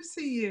to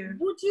see you.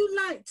 Would you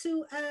like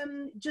to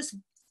just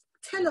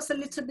tell us a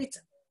little bit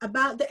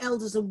about the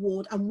Elders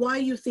Award and why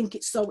you think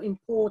it's so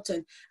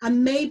important?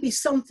 And maybe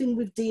something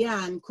with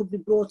Deanne could be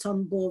brought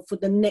on board for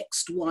the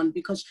next one,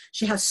 because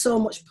she has so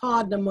much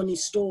partner money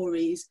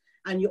stories,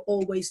 and you're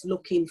always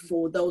looking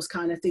for those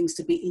kind of things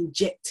to be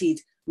injected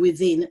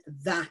within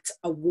that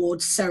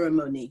award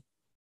ceremony.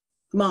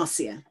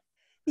 Marcia.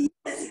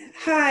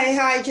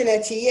 Hi,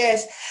 Jannette.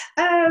 Yes,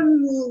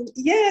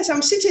 yes.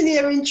 I'm sitting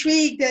here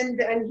intrigued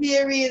and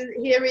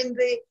hearing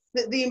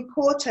the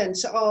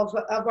importance of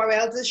our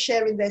elders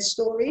sharing their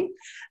story,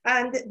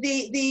 and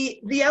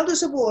the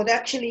Elders Award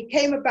actually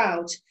came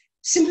about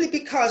simply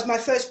because my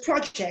first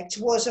project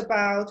was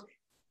about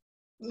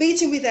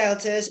meeting with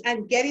elders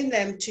and getting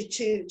them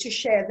to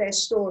share their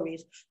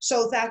stories,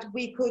 so that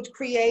we could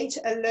create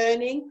a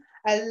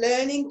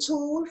learning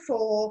tool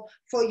for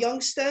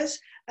youngsters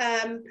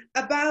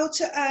about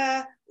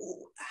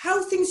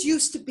how things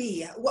used to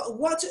be,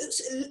 what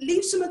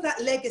leave some of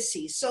that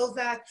legacy, so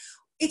that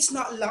it's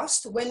not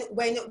lost when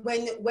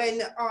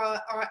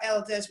our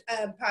elders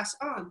pass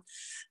on.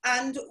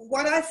 And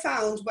what I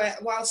found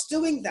whilst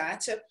doing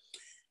that,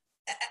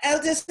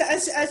 elders,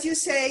 as you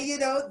say, you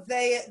know,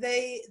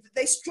 they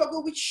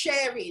struggle with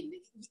sharing.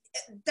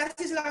 That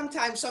is a long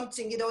time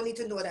something you don't need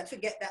to know that.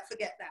 Forget that.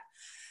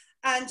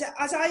 And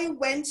as I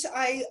went,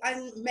 I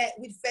met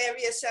with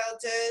various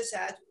elders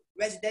at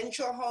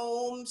residential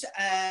homes,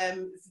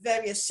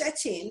 various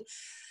settings.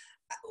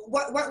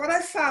 What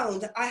I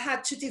found, I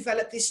had to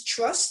develop this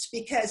trust,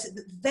 because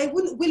they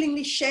wouldn't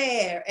willingly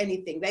share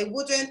anything. They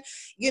wouldn't,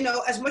 you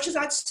know, as much as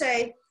I'd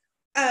say,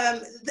 I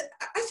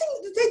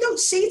think they don't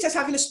see it as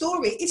having a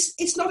story.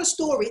 It's not a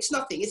story. It's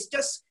nothing. It's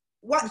just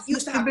what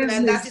used to happen,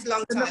 and that is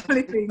long time.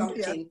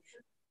 Yeah.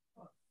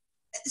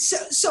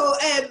 So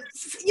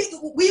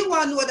we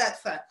want to know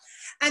that first,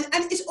 and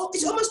it's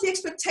almost the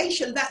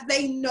expectation that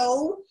they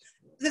know,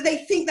 that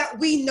they think that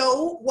we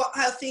know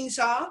how things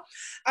are.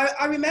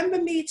 I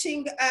remember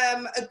meeting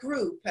a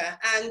group,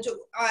 and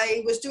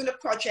I was doing a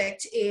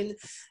project in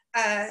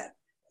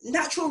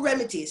natural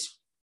remedies.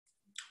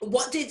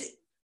 What did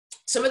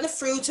some of the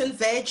fruit and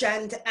veg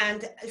and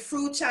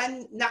fruit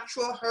and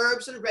natural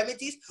herbs and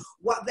remedies,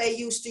 what they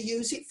used to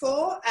use it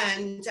for,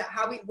 and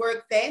how it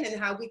worked then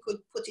and how we could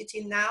put it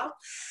in now.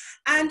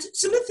 And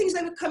some of the things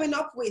they were coming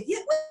up with, yeah,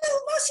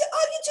 well, Marcia,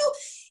 all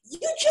you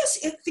just,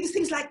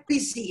 things like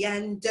busy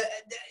and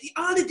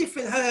all the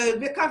different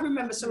herbs, I can't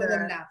remember some of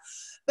them now.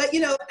 But, you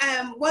know,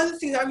 one of the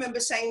things I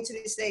remember saying to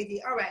this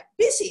lady, all right,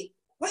 busy,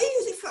 what do you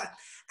use it for?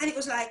 And it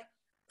was like,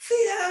 for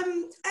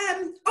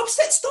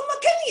upset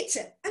stomach, ain't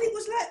it? And it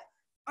was like,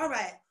 all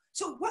right,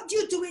 so what do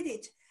you do with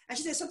it? And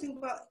she said something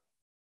about,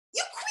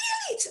 you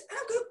quail it. And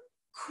I go,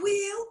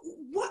 quail?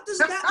 What does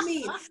that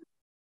mean? And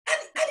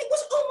it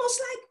was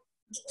almost like,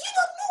 you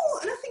don't know.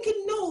 And I'm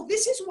thinking, no,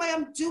 this is why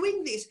I'm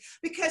doing this.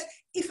 Because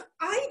if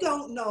I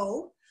don't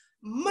know,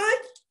 my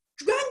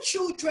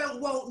grandchildren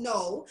won't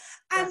know.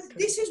 And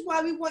this is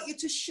why we want you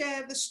to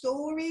share the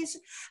stories.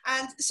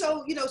 And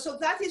so, you know, so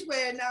that is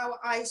where now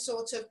I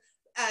sort of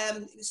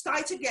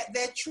started to get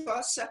their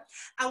trust.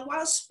 And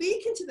while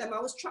speaking to them, I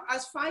was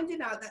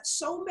finding out that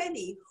so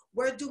many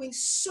were doing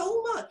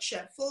so much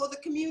for the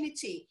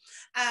community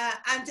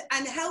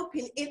and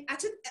helping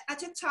at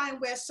a time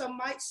where some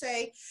might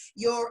say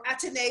you're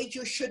at an age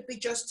you should be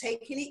just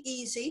taking it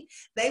easy.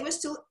 They were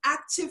still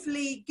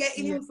actively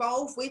getting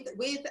involved with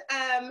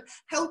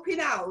helping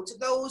out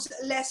those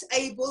less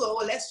able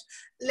or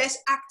less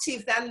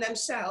active than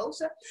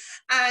themselves.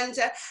 And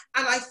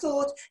I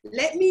thought,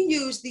 let me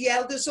use the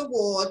Elders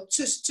Award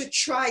to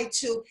try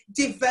to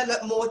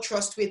develop more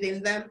trust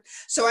within them.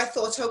 So I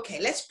thought, okay,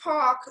 let's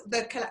park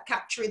the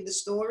capturing the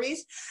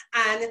stories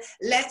and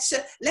let's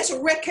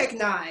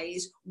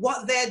recognize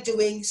what they're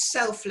doing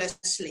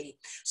selflessly.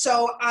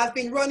 So I've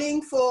been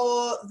running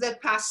for the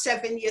past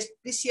 7 years.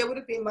 This year would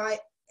have been my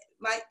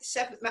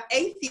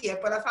 8th year,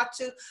 but I've had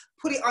to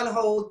put it on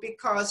hold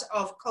because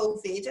of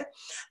COVID.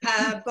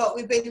 But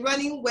we've been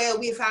running where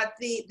we've had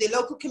the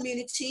local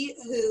community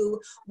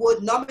who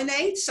would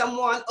nominate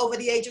someone over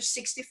the age of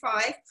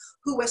 65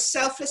 who was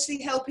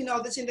selflessly helping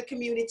others in the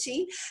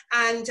community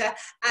and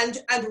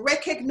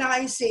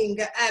recognizing,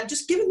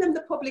 just giving them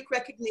the public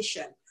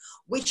recognition,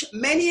 which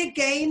many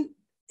again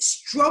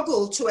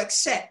struggle to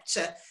accept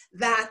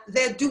that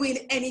they're doing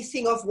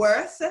anything of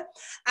worth.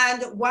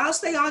 And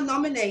whilst they are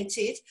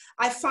nominated,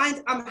 I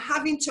find I'm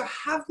having to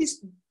have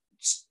this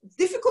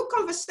difficult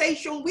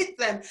conversation with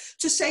them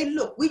to say,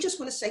 look, we just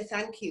want to say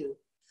thank you.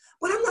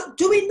 But I'm not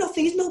doing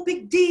nothing, it's no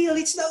big deal,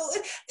 it's no,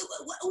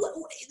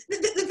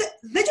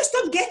 they just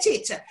don't get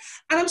it.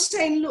 And I'm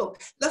saying,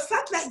 look, the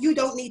fact that you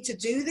don't need to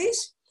do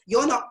this,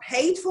 you're not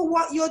paid for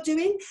what you're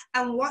doing,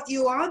 and what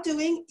you are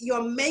doing,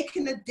 you're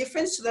making a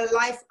difference to the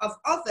life of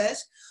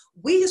others.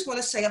 We just want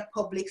to say a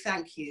public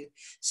thank you.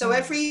 So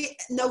every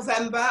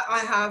November, I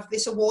have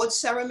this award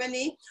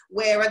ceremony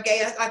where,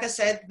 again, like I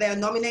said, they're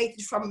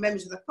nominated from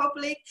members of the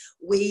public.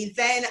 We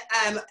then,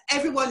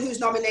 everyone who's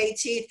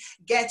nominated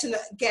get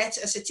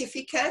a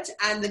certificate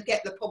and they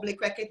get the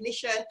public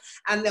recognition.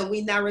 And then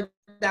we narrow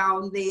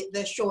down the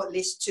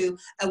shortlist to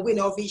a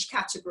winner of each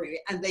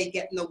category and they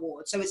get an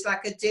award. So it's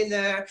like a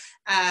dinner,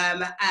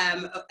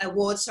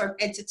 awards,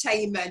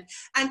 entertainment.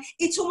 And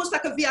it's almost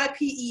like a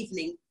VIP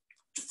evening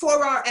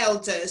for our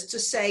elders to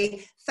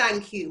say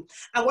thank you.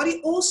 And what it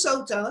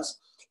also does,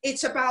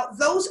 it's about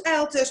those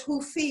elders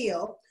who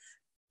feel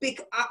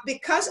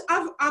because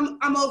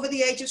I'm over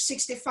the age of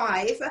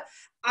 65,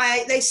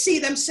 they see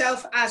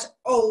themselves as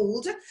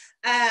old,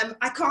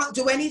 I can't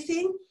do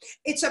anything.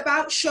 It's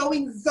about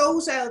showing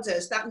those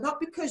elders that not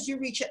because you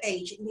reach an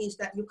age, it means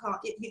that you can't,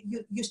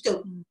 you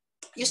still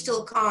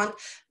can't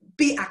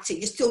be active,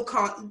 you still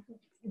can't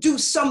do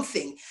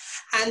something.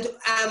 And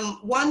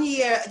 1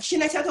 year,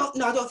 Jannette, I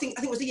think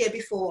it was the year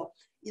before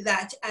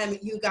that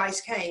you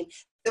guys came.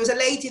 There was a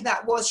lady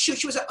that was,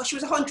 she was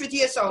 100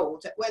 years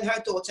old when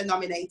her daughter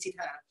nominated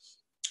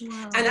her.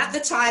 Wow. And at the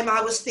time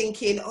I was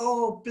thinking,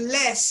 oh,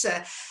 bless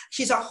her,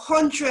 she's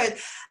 100.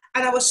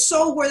 And I was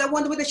so worried. I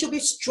wonder whether she'll be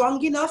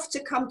strong enough to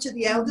come to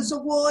the Elders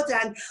Award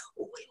and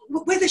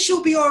whether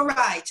she'll be all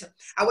right.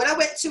 And when I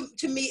went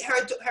to meet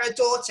her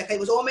daughter,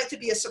 it was all meant to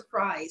be a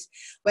surprise,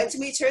 went to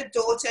meet her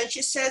daughter and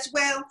she says,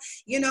 well,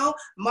 you know,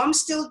 Mom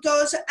still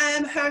does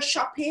her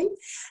shopping.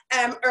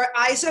 Her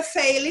eyes are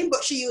failing,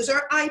 but she uses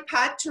her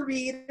iPad to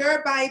read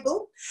her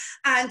Bible.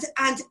 And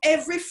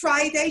every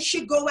Friday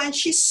she go and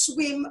she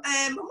swim,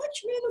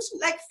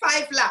 like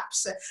 5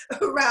 laps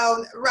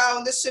around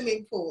the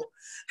swimming pool.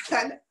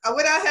 And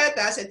when I heard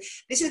that, I said,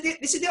 this is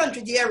the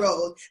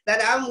 100-year-old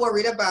that I'm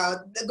worried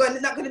about,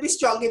 not going to be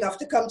strong enough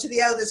to come to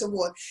the Elders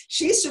Award.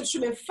 She's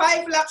swimming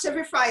 5 laps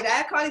every Friday.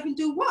 I can't even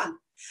do one.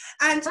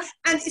 And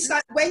it's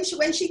like when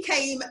she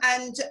came,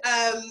 and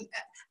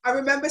I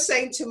remember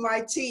saying to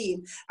my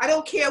team, I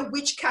don't care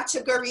which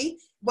category,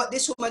 but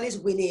this woman is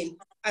winning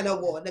an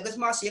award. Because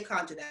Marcia, you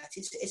can't do that.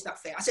 It's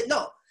not fair. I said,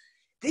 no,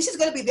 this is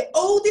going to be the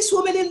oldest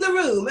woman in the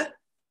room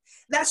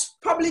that's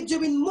probably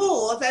doing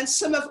more than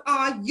some of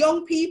our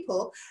young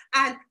people,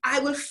 and I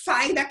will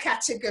find a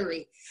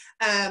category.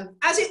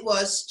 As it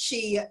was,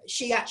 she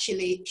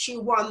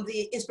won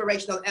the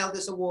Inspirational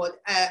Elders Award,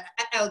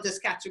 Elders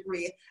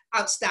category,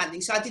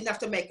 outstanding. So I didn't have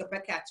to make up a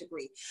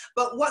category.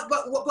 But what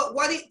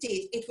it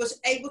did, it was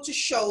able to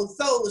show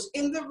those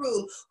in the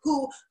room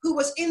who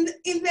was in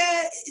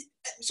their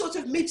sort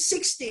of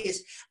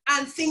mid-60s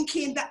and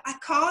thinking that I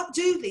can't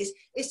do this,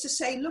 is to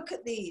say, look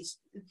at these.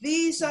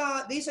 These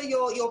are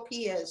your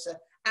peers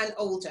and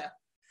older,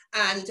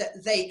 and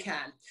they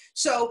can.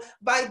 So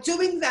by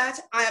doing that,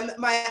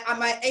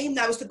 my aim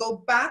now is to go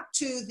back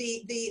to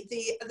the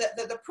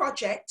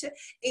project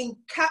in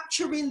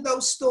capturing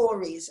those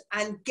stories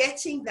and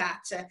getting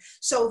that,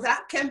 so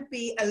that can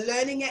be a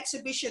learning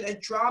exhibition, a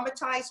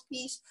dramatized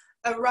piece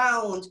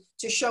around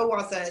to show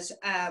others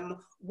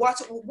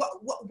what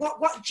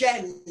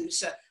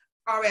gems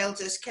our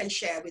elders can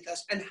share with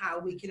us and how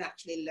we can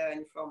actually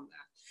learn from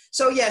that.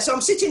 So yeah, so I'm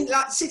sitting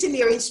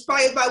here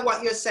inspired by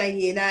what you're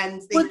saying,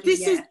 and thinking, but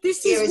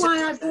this is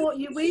why I brought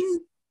you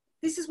in.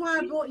 This is why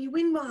I brought you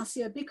in,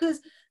 Marcia, because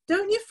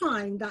don't you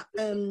find that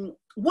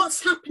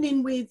what's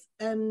happening with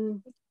a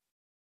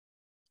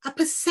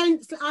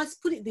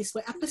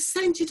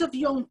percentage of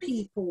young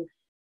people,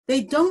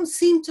 they don't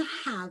seem to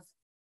have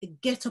a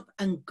get up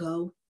and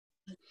go.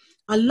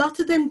 A lot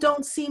of them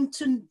don't seem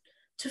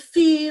to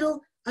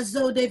feel as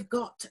though they've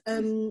got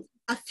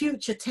a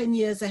future 10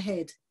 years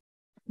ahead.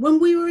 When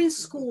we were in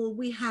school,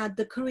 we had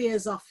the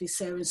careers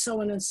officer and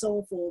so on and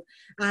so forth.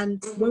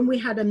 And when we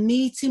had a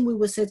meeting, we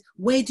were said,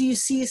 where do you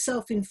see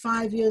yourself in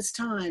 5 years'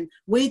 time?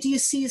 Where do you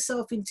see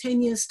yourself in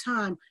 10 years'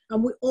 time?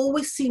 And we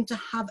always seem to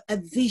have a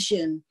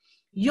vision.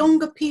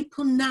 Younger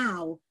people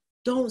now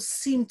don't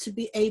seem to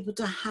be able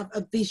to have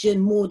a vision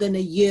more than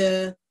a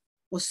year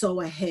or so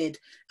ahead.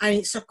 And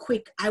it's a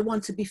quick, I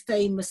want to be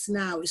famous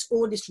now. It's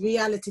all this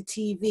reality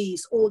TV,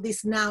 it's all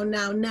this now.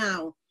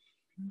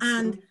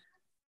 And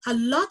a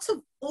lot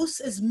of us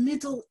as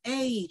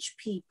middle-aged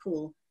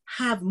people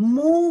have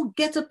more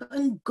get up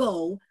and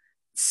go,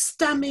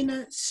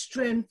 stamina,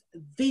 strength,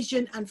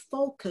 vision, and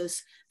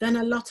focus than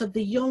a lot of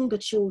the younger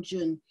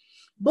children.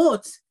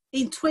 But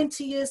in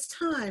 20 years'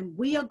 time,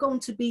 we are going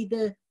to be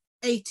the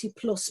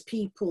 80-plus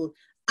people,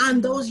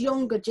 and those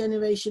younger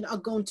generation are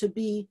going to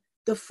be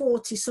the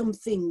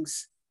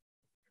 40-somethings,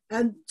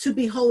 and to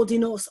be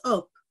holding us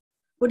up.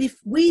 But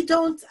if we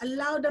don't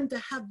allow them to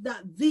have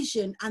that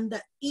vision and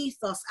that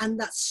ethos and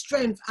that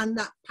strength and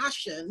that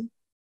passion,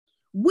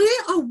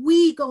 where are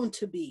we going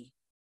to be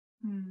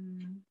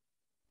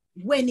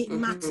when it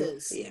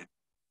matters? Yeah.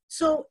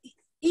 So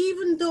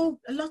even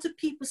though a lot of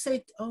people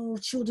say, oh,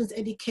 children's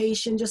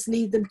education, just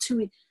leave them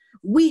to it,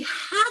 we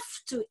have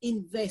to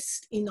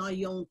invest in our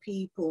young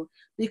people,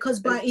 because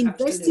by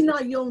investing in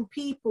our young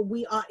people,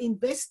 we are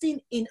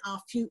investing in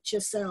our future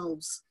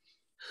selves.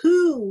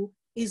 Who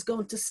is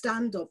going to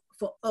stand up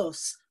for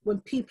us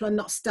when people are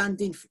not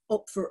standing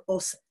up for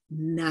us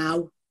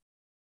now?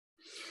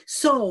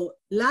 So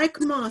like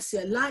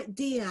Marcia, like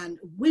Deanne,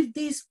 with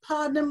these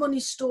Partner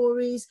Money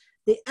Stories,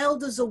 the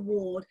Elders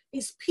Award,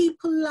 it's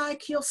people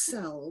like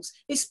yourselves,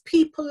 it's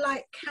people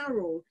like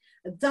Carol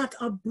that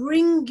are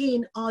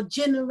bringing our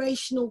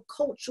generational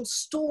cultural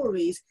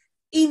stories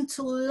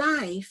into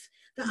life,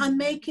 that are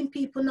making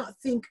people not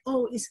think,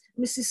 oh, it's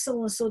Mrs.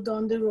 So-and-so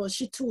down the road,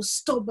 she too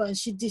stubborn,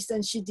 she this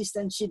and she this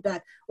and she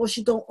that, or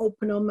she don't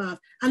open her mouth.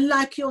 And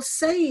like you're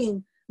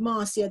saying,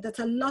 Marcia, that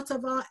a lot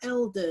of our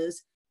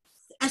elders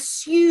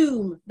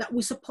assume that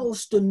we're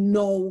supposed to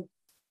know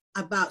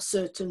about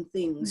certain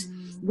things.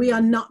 We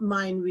are not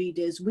mind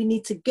readers. We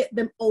need to get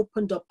them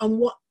opened up. And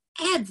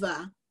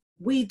whatever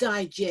we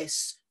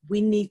digest, we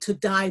need to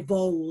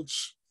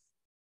divulge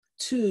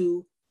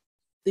to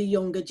the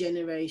younger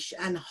generation,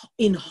 and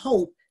in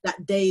hope that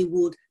they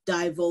would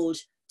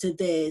divulge to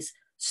theirs.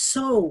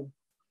 So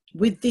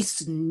with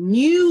this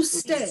new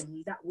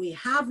STEM that we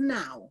have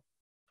now,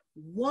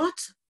 what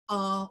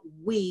are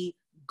we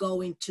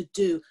going to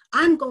do?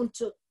 I'm going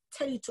to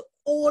tell you to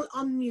all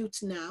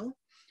unmute now.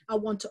 I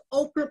want to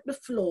open up the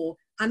floor,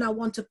 and I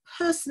want to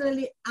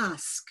personally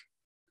ask,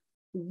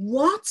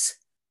 what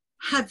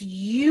have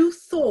you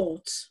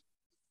thought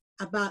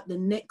about the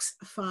next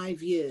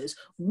 5 years?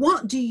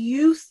 What do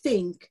you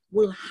think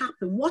will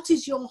happen? What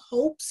is your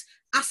hopes,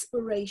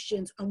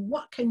 aspirations, and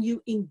what can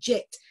you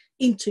inject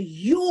into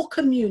your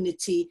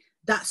community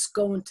that's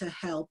going to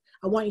help?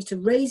 I want you to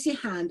raise your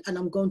hand, and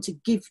I'm going to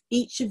give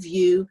each of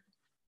you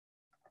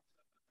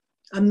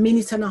a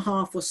minute and a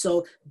half or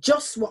so,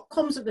 just what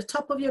comes at the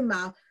top of your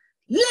mouth.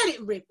 Let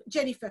it rip.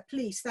 Jennifer,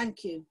 please.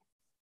 Thank you.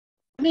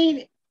 I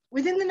mean,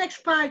 within the next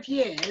 5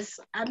 years,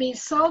 I mean,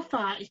 so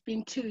far it's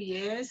been 2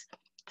 years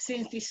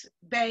since this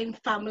Bain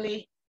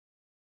family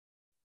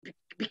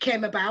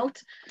became about.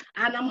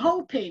 And I'm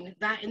hoping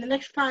that in the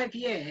next 5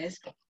 years,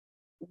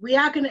 we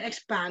are going to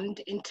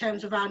expand in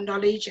terms of our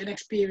knowledge and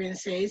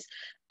experiences.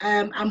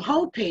 I'm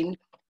hoping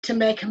to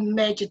make a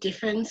major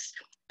difference,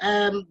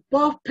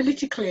 both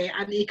politically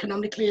and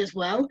economically as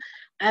well.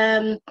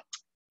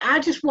 I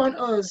just want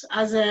us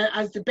as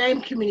the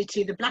BAME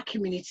community, the Black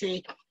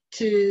community,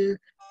 to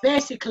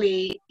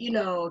basically, you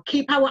know,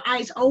 keep our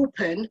eyes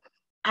open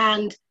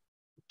and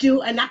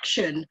do an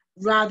action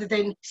rather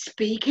than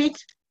speak it.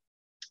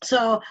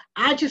 So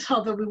I just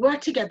hope that we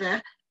work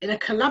together in a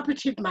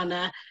collaborative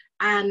manner,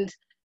 and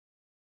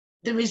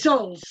the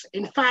results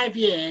in 5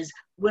 years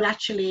will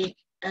actually,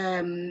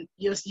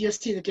 you'll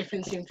see the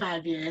difference in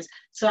 5 years.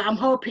 So I'm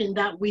hoping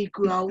that we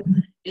grow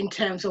in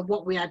terms of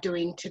what we are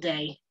doing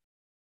today.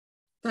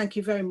 Thank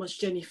you very much,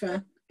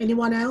 Jennifer.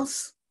 Anyone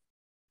else?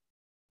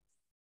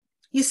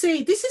 You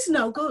see, this is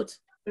no good.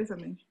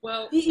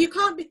 Well, you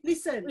can't be,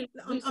 listen,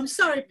 I'm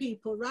sorry,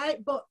 people, right?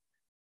 But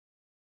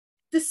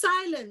the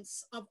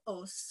silence of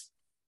us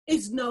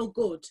is no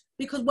good,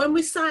 because when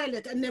we're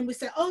silent and then we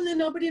say, oh, no,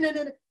 nobody, no.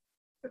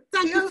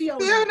 Thank you, Fiona.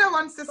 Fiona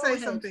wants to Go say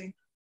ahead. something.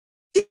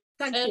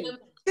 Thank you.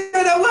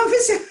 Fiona, what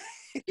was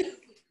it?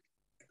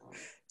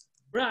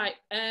 Right.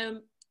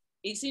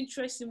 it's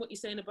interesting what you're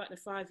saying about the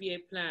 5-year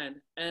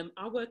plan.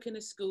 I work in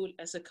a school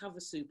as a cover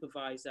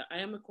supervisor. I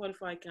am a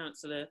qualified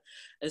counsellor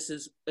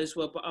as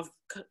well, but I've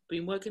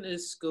been working at a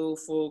school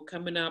for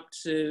coming up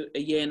to a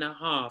year and a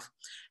half,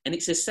 and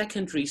it's a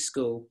secondary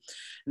school.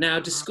 Now,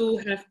 the school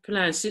have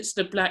plans since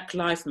the Black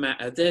Lives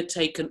Matter.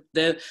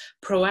 They're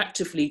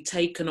proactively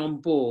taken on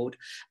board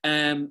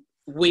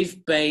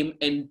with BAME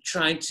and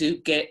trying to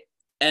get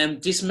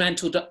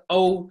dismantle the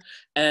old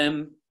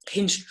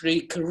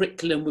history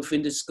curriculum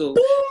within the school.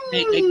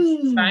 They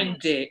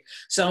expand it.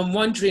 So I'm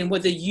wondering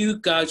whether you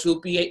guys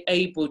will be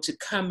able to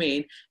come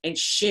in and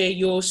share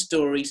your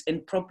stories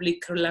and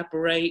probably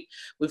collaborate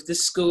with the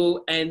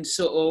school and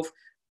sort of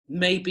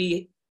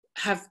maybe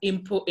have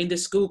input in the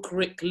school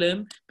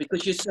curriculum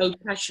because you're so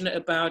passionate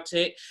about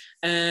it.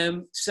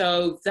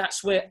 So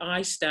that's where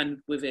I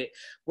stand with it.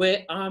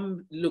 Where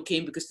I'm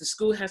looking, because the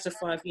school has a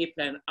 5-year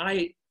plan,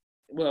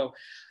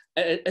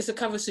 as a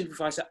cover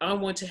supervisor, I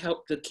want to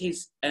help the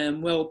kids'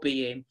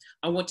 well-being.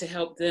 I want to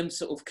help them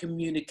sort of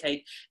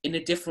communicate in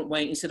a different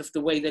way instead of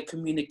the way they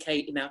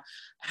communicate now.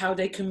 How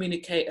they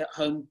communicate at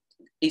home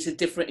is a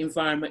different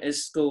environment at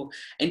school,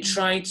 and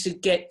trying to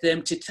get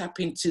them to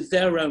tap into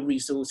their own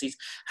resources.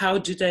 How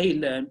do they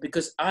learn?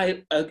 Because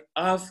I've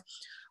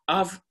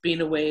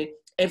been aware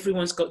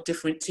everyone's got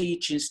different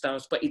teaching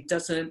styles, but it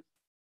doesn't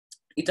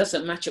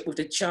match up with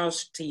the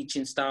child's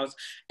teaching styles.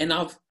 And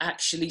I've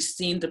actually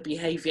seen the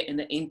behaviour and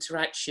the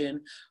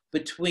interaction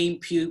between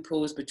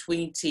pupils,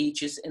 between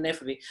teachers and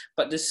everything.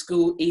 But the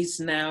school is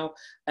now,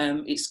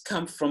 it's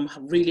come from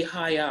really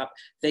high up.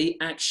 They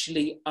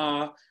actually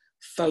are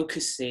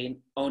focusing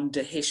on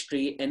the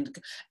history, and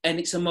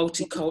it's a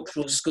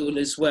multicultural school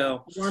as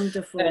well.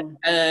 Wonderful.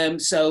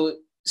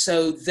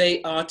 So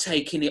they are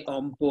taking it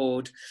on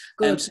board.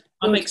 Good. So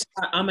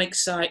I'm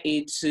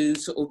excited to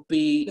sort of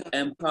be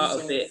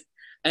part of it.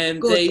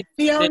 Good.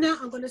 Fiona,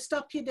 I'm going to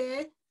stop you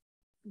there.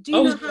 Do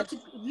you know how to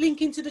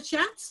link into the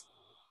chats?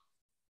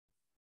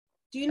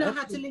 Do you know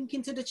how to link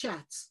into the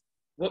chats?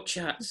 What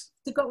chats?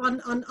 To go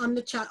on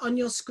the chat on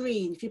your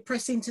screen. If you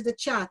press into the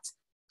chat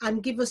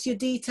and give us your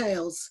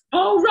details.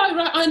 Oh,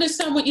 right. I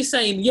understand what you're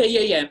saying.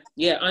 Yeah.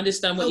 I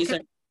understand what you're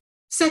saying.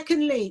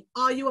 Secondly,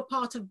 are you a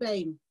part of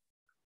BAME?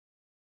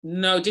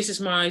 No, this is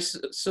my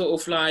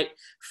sort of like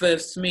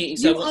first meeting.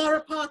 You are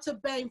a part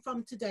of BAME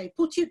from today.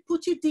 Put your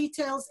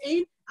details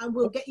in, and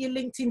we'll get you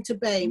linked into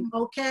BAME.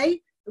 Okay?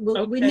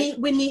 We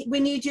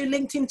need you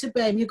linked into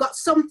BAME. You've got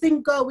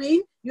something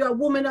going. You're a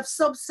woman of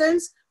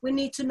substance. We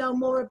need to know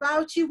more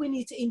about you. We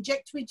need to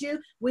inject with you.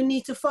 We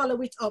need to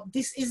follow it up.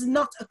 This is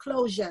not a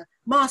closure.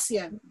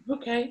 Marcia.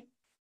 Okay.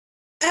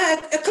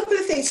 A couple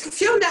of things.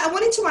 Fiona, I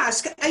wanted to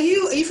ask, are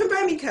you from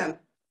Birmingham?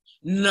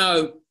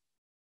 No.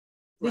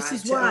 This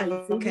is why.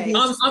 Okay.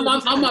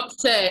 I'm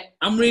upset.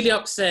 I'm really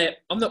upset.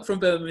 I'm not from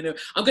Birmingham.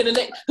 I'm going to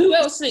let, who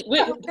else think?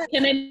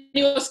 Can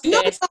anyone else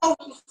guess?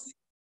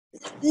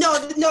 No,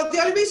 the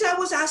only reason I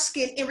was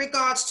asking in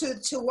regards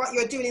to what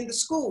you're doing in the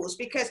schools,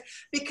 because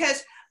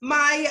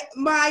my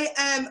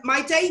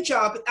day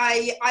job,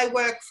 I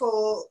work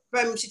for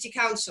Birmingham City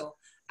Council,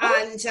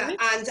 and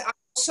I'm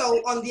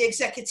also on the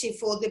executive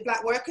for the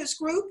Black Workers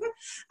Group.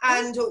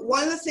 And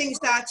one of the things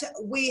that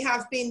we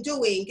have been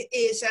doing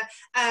is,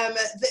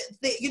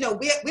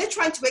 we're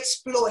trying to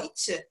exploit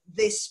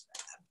this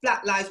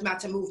Black Lives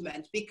Matter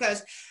movement,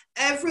 because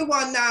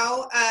everyone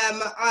now,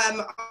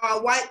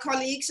 our white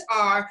colleagues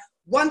are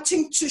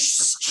wanting to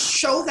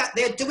show that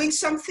they're doing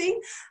something.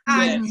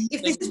 And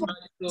if this is what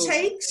it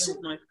takes,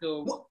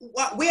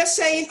 what we're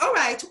saying, all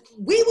right,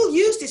 we will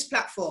use this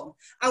platform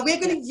and we're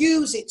going to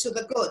use it to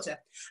the good.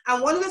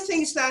 And one of the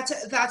things that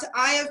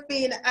I have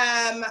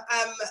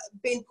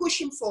been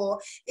pushing for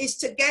is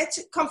to get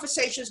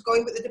conversations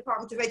going with the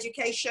Department of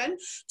Education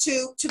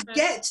to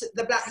get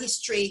the Black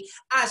history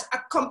as a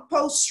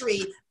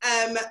compulsory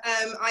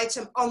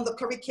item on the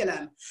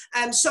curriculum,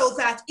 so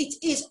that it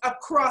is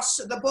across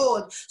the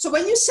board. So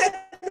when you said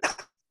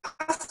that,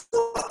 I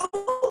thought,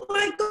 oh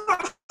my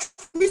gosh,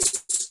 which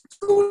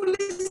school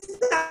is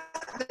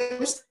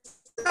that?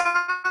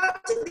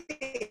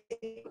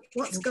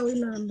 What's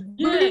going on?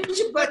 Yeah.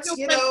 But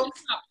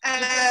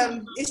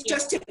it's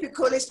just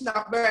typical. It's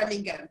not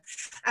Birmingham.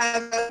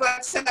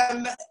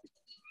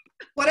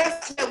 Whatever.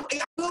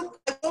 I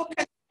will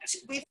connect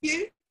with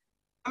you.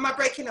 Am I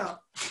breaking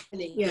up?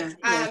 Yeah.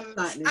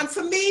 And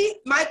for me,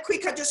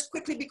 just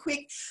quickly be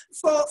quick.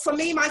 For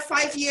me, my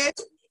 5 years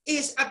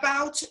is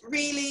about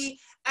really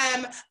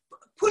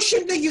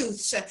pushing the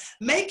youths,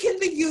 making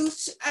the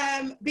youths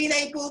being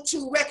able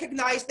to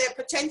recognize their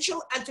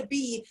potential and to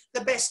be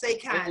the best they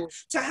can.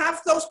 To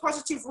have those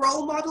positive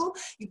role models,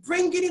 you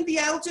bring in the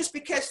elders,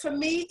 because for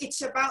me,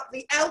 it's about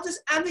the elders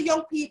and the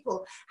young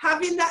people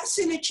having that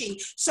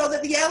synergy, so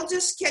that the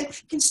elders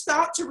can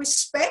start to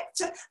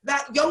respect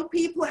that young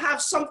people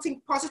have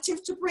something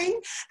positive to bring,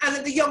 and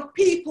that the young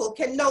people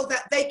can know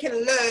that they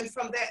can learn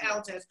from their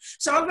elders.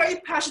 So I'm very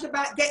passionate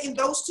about getting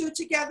those two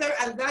together,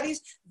 and that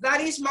is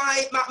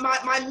my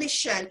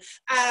mission,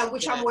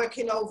 which I'm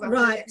working over.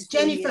 Right,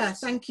 Jennifer,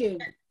 thank you.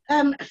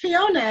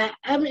 Fiona,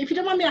 if you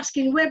don't mind me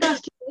asking, whereabouts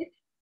do you live?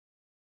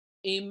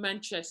 in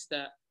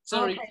Manchester.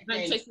 Sorry, Okay,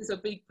 Manchester's a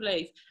big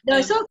place. No,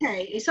 it's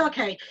okay. It's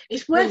okay.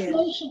 It's worth Brilliant.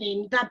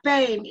 mentioning that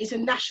BAME is a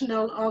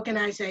national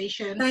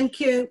organisation. Thank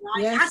you.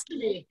 Right? Yes.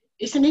 Actually,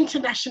 it's an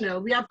international.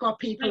 We have got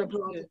people Thank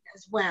abroad you.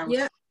 as well.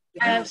 Yeah.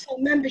 So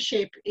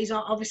membership is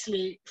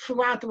obviously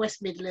throughout the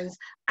West Midlands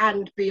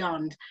and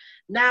beyond.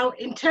 Now,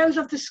 in terms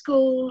of the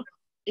school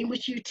in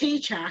which you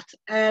teach at,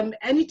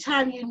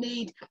 anytime you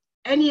need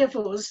any of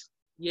us,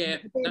 Yeah,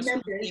 the that's what I'm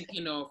members,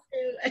 thinking of.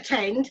 to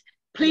attend,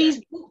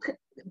 please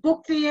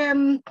book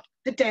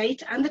the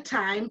date and the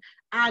time,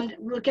 and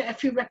we'll get a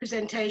few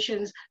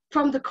representations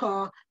from the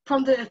core,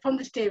 from the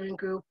steering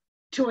group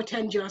to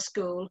attend your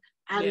school,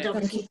 and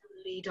obviously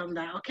lead on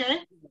that. Okay.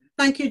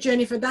 Thank you,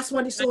 Jennifer. That's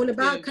what it's all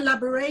about. You.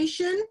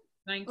 Collaboration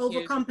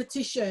over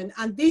competition.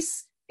 And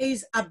this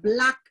is a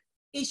Black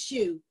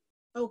issue.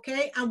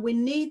 Okay. And we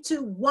need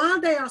to,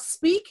 while they are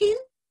speaking,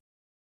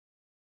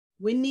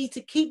 we need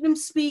to keep them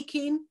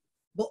speaking,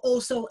 but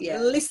also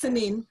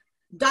listening,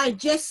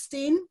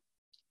 digesting,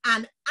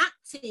 and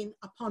acting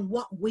upon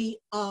what we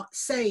are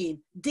saying.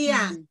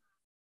 Deanne.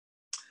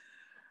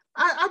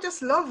 I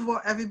just love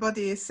what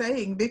everybody is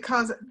saying,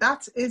 because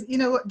that is, you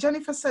know, what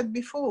Jennifer said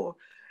before,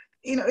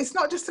 you know, it's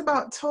not just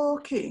about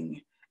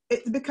talking.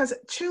 It's because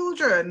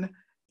children,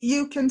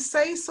 you can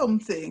say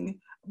something,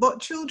 but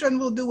children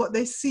will do what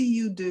they see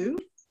you do.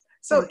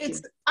 So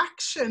it's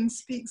action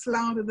speaks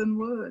louder than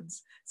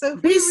words. So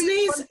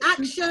business,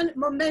 action,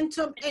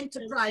 momentum,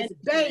 enterprise.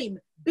 BAME.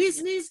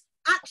 Business,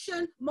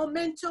 action,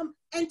 momentum,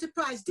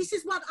 enterprise. This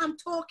is what I'm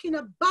talking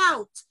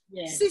about.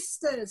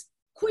 Sisters,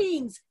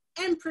 queens,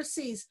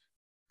 empresses,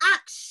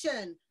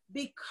 action.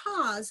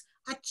 Because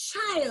a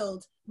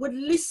child would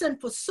listen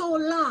for so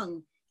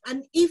long,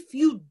 and if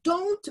you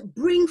don't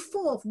bring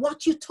forth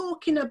what you're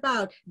talking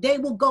about, they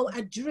will go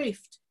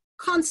adrift.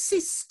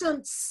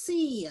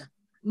 Consistency,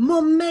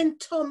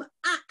 momentum,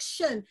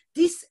 action.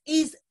 This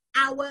is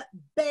our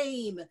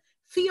BAME.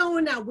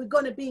 Fiona, we're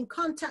going to be in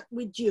contact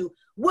with you.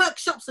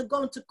 Workshops are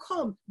going to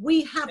come.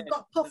 We have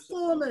got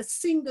performers,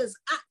 singers,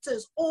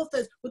 actors,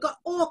 authors. We've got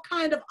all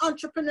kinds of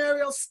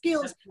entrepreneurial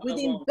skills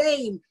within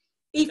BAME.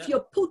 If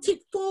you put it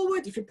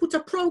forward, if you put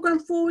a program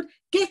forward,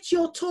 get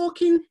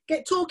talking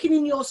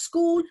in your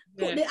school,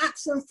 put the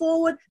action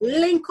forward,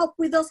 link up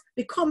with us,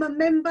 become a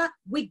member.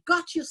 We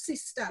got you,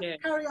 sister.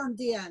 Carry on,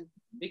 Deanne.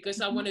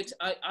 Because I wanted to,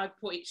 I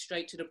put it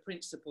straight to the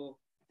principal.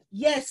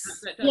 Yes.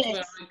 That's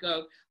where I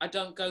go. I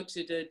don't go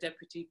to the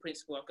deputy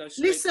principal. I go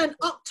straight. Listen,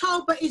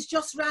 October is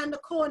just round the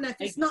corner. If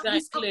it's not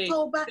this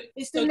October,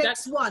 it's the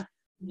next one.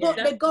 But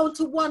they're going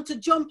to want to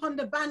jump on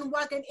the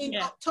bandwagon in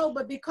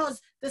October, because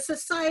the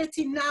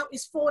society now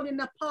is falling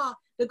apart.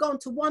 They're going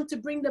to want to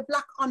bring the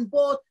Black on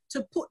board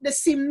to put the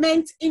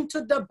cement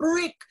into the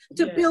brick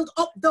to build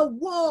up the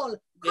wall.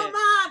 Come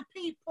on,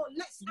 people.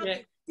 Let's have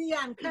it.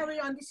 Deanne, carry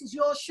on. This is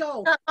your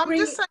show. I'm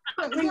just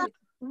saying,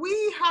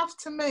 we have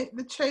to make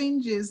the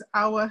changes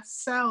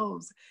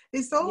ourselves.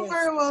 It's all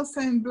very well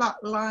saying Black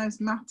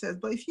Lives Matter,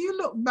 but if you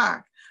look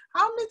back,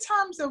 how many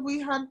times have we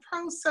had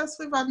protests?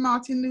 We've had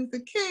Martin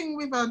Luther King,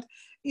 we've had,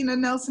 you know,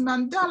 Nelson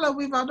Mandela,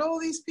 we've had all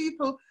these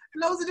people,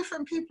 loads of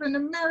different people in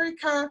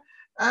America,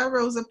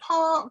 Rosa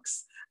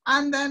Parks,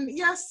 and then,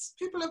 yes,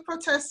 people have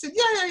protested,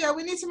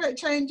 we need to make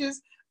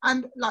changes,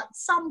 and like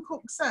Sam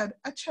Cooke said,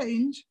 a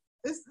change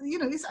is, you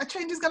know, a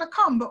change is going to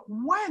come, but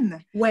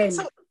when?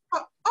 So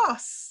for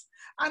us,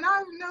 and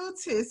I've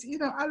noticed, you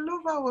know, I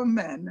love our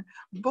men,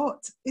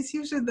 but it's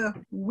usually the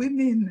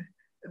women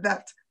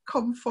that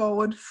come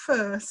forward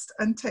first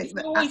and take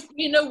it's always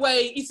been a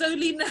way. It's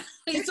only now.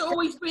 It's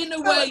always been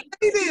a way.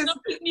 It is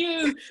nothing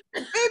new.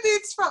 Maybe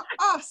it's for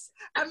us.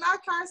 And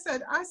like I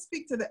said, I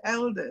speak to the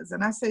elders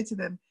and I say to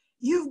them,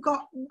 you've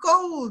got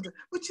gold,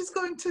 which is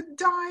going to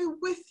die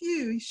with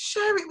you.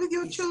 Share it with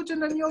your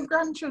children and your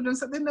grandchildren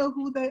so they know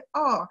who they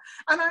are.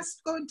 And I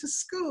go into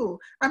school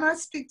and I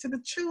speak to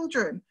the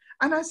children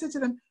and I say to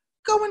them,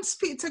 go and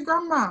speak to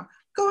grandma.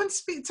 Go and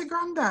speak to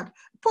granddad.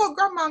 Poor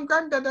grandma and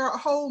granddad are at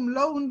home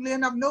lonely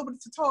and have nobody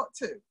to talk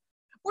to.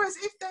 Whereas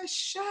if they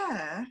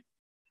share,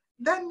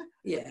 then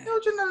the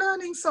children are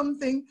learning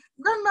something.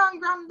 Grandma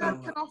and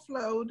granddad can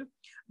offload.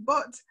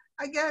 But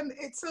again,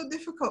 it's so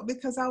difficult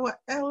because our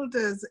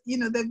elders, you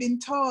know, they've been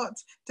taught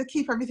to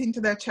keep everything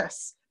to their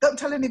chests. Don't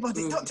tell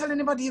anybody. Don't tell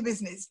anybody your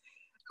business.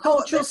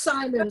 Cultural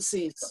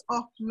silences.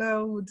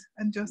 Offload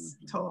and just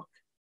talk.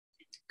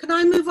 Can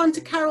I move on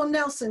to Carol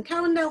Nelson?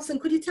 Carol Nelson,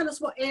 could you tell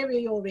us what area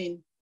you're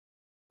in?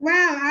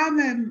 Well,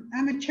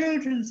 I'm a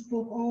children's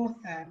book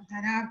author,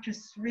 and I've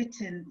just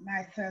written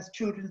my first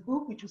children's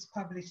book, which was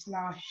published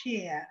last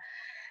year.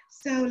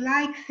 So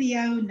like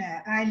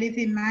Fiona, I live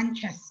in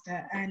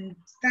Manchester, and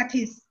that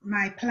is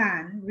my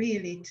plan,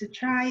 really, to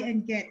try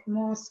and get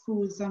more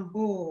schools on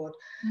board.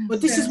 But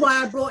this is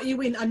why I brought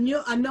you in. I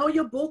know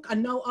your book, I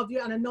know of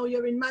you, and I know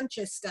you're in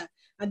Manchester.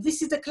 And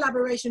this is the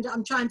collaboration that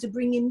I'm trying to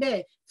bring in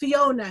there.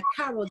 Fiona,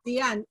 Carol,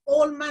 Deanne,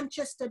 all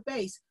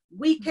Manchester-based.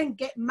 We can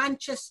get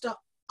Manchester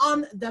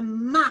on the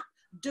map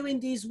doing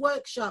these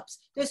workshops.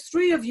 There's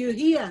 3 of you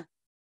here.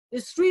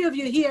 There's 3 of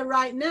you here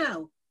right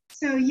now.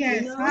 So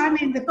yes, you know, I'm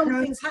in the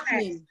process.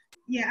 Happening.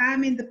 Yeah,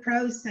 I'm in the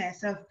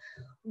process of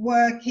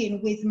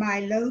working with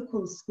my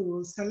local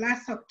schools. So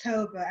last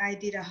October, I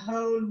did a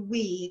whole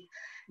week.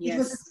 It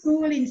was a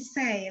school in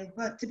Sale,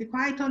 but to be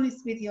quite honest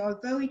with you,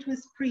 although it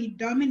was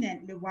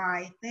predominantly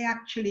white, they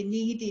actually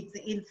needed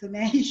the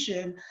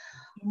information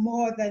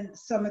more than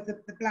some of the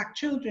black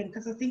children,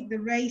 because I think the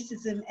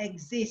racism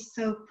exists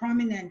so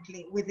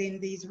prominently within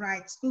these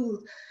white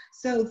schools.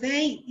 So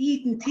they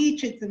even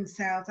teach it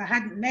themselves. I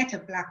hadn't met a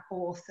black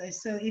author.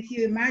 So if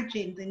you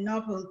imagine the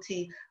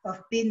novelty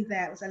of being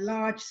there, it was a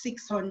large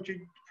 600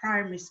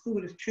 primary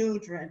school of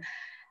children.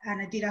 And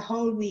I did a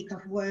whole week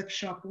of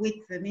workshop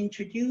with them,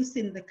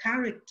 introducing the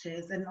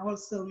characters and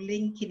also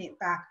linking it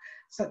back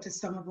to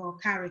some of our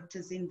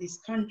characters in this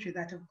country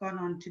that have gone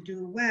on to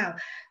do well.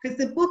 Because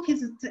the book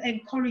is to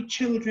encourage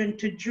children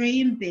to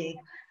dream big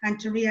and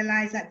to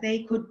realize that they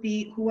could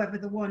be whoever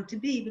they want to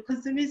be,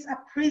 because there is a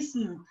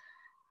prison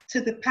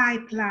to the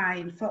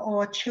pipeline for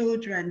our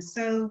children.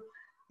 So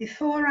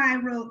before I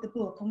wrote the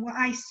book and what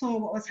I saw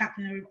what was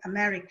happening in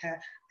America,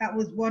 that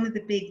was one of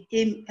the big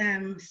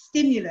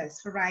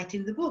stimulus for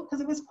writing the book,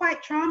 because it was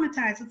quite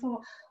traumatized. I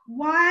thought,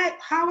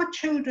 how our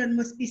children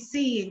must be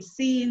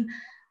seeing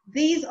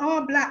these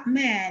all black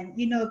men,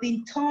 you know,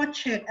 being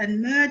tortured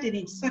and murdered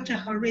in such a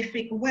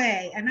horrific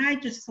way. And I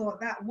just thought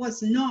that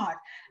was not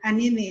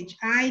an image.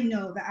 I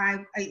know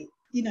that I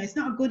you know, it's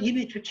not a good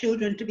image for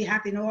children to be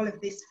having all of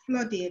this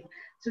flooded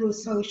through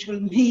social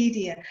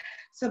media.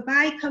 So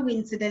by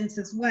coincidence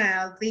as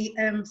well, the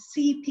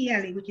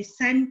CPLE, which is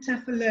Center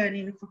for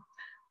Learning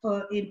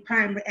in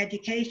Primary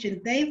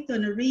Education, they've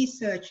done a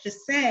research to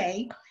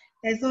say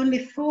there's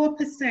only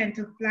 4%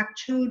 of black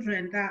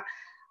children that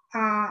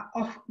are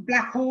of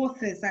black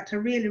authors that are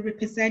really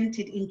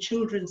represented in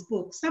children's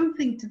books,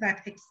 something to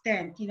that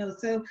extent, you know.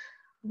 So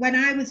when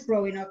I was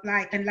growing up,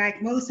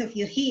 like most of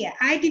you here,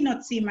 I did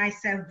not see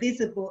myself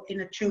visible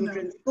in a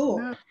children's book.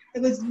 No.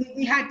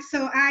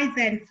 So I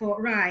then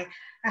thought, right,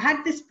 I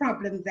had this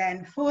problem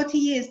then, 40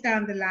 years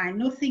down the line,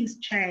 nothing's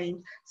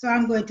changed. So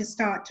I'm going to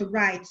start to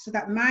write so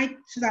that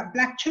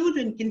black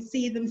children can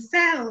see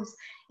themselves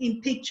in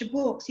picture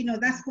books. You know,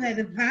 that's where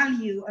the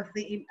value of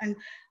the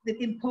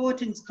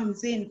importance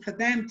comes in for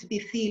them to be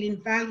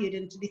feeling valued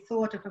and to be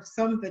thought of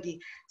somebody.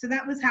 So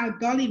that was how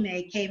Dolly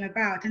Mae came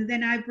about. And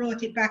then I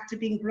brought it back to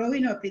being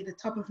growing up in the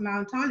top of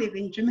Mount Olive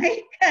in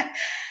Jamaica.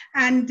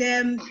 And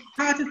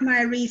part of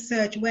my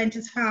research went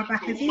as far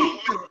back as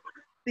Egypt.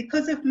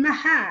 Because of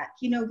Mahat,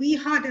 you know, we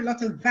had a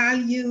lot of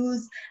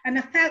values, and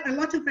I felt a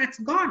lot of that's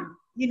gone.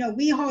 You know,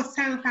 we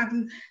ourselves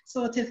haven't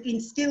sort of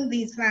instilled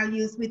these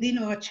values within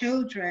our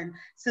children.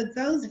 So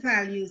those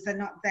values are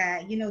not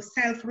there, you know,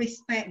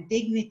 self-respect,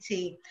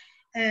 dignity,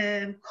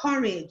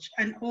 courage,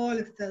 and all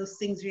of those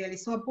things really.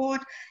 So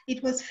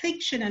it was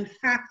fiction and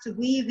fact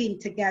weaving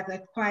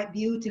together quite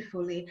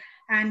beautifully.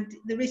 And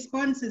the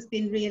response has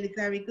been really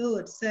very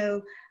good.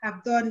 So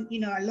I've done,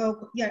 you know,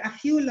 a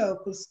few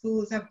local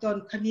schools, I've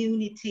done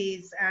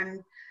communities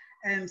and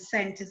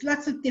centers,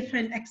 lots of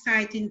different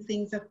exciting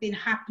things have been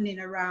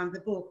happening around the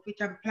book, which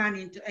I'm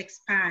planning to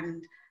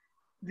expand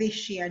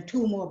this year. And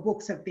 2 more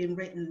books have been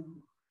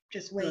written,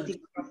 just waiting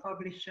for a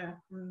publisher.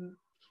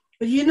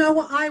 But you know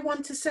what I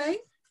want to say?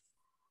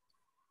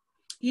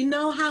 You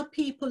know how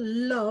people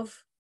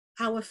love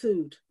our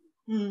food?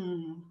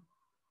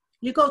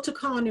 You go to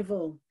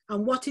Carnival,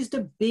 and what is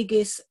the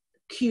biggest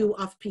queue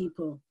of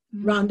people?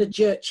 Round the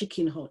jerk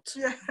chicken hut.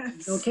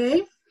 Yes.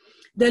 Okay?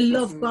 They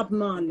love Bob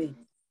Marley.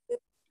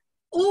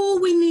 All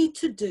we need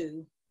to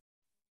do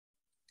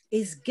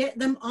is get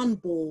them on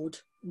board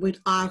with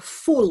our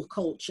full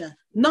culture,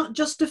 not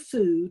just the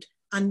food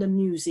and the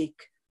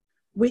music,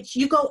 which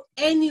you go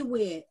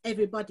anywhere,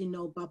 everybody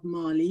know Bob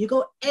Marley. You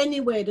go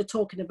anywhere, they're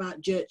talking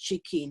about jerk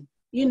chicken.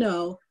 You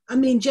know, I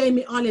mean,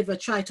 Jamie Oliver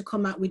tried to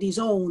come out with his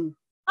own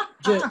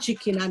jerk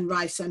chicken and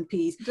rice and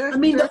peas. I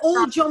mean, they're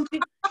all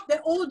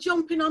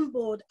jumping on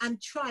board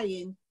and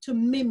trying to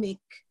mimic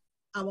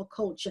our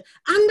culture.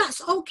 And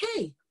that's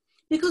okay.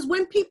 Because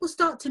when people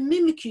start to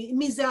mimic you, it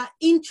means they are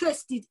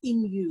interested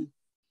in you.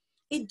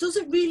 It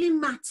doesn't really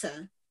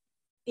matter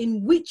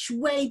in which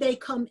way they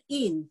come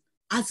in,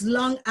 as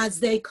long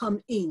as they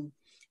come in.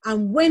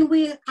 And when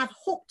we have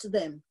hooked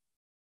them,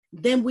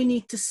 then we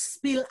need to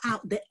spill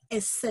out the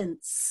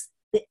essence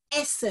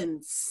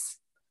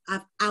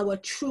of our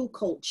true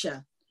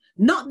culture,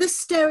 not the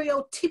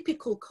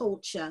stereotypical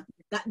culture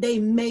that they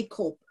make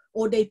up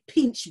or they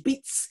pinch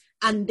bits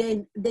and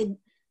then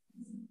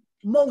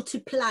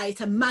multiply it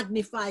and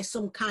magnify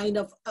some kind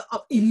of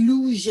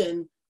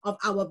illusion of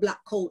our Black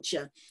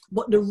culture,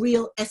 but the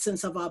real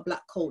essence of our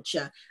Black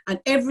culture. And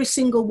every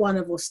single one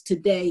of us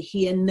today,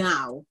 here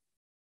now,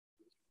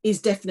 is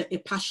definitely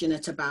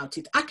passionate about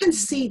it. I can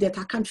see that,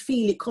 I can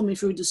feel it coming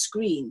through the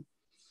screen,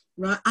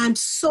 right? I'm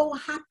so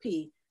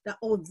happy that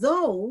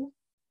although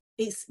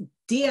it's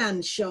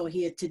Deanne's show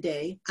here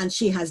today, and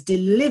she has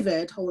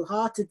delivered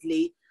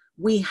wholeheartedly,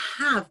 we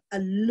have a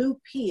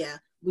loop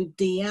here with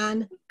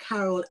Deanne,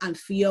 Carol, and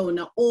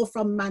Fiona, all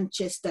from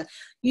Manchester.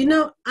 You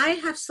know, I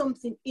have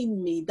something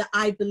in me that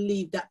I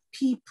believe that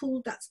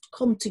people that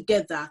come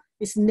together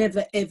It's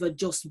never ever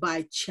just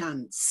by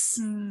chance.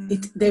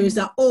 There is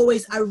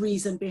always a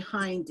reason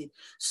behind it.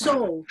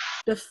 So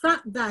the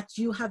fact that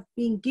you have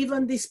been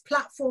given this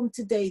platform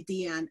today,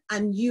 Deanne,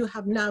 and you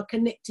have now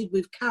connected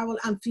with Carol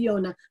and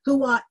Fiona,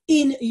 who are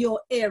in your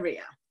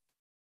area.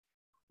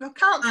 Well,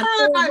 Carol and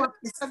I know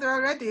each other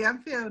already. I'm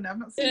Fiona. I've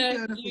not seen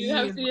Fiona for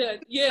years.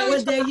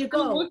 Well, there you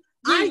go.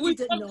 I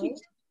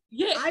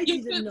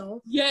didn't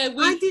know.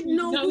 I didn't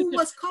know who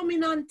was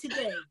coming on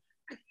today.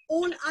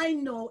 All I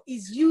know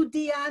is you,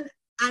 Deanne,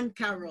 and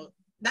Carol.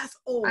 That's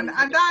all. And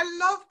I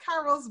love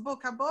Carol's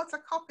book. I bought a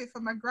copy for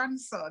my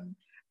grandson,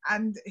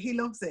 and he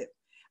loves it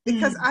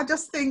because I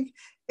just think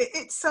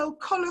it's so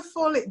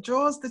colourful. It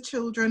draws the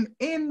children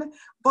in,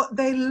 but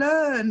they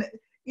learn,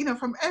 you know,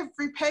 from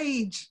every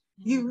page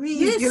you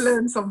read, you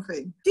learn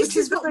something. This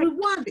is what we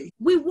want.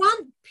 We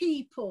want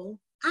people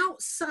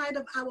outside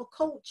of our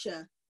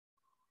culture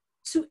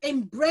to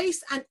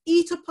embrace and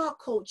eat up our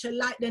culture,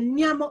 like they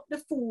nyam up the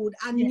food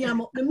and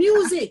nyam up the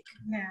music.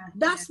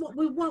 That's what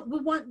we want. We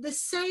want the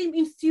same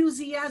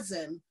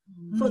enthusiasm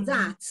for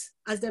that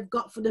as they've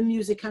got for the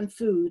music and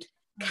food.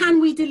 Can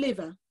we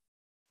deliver?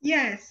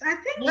 Yes, I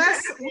think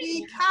yes,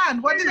 we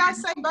can. What did I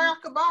say,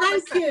 Barack Obama?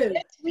 Thank you.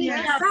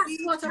 Yes,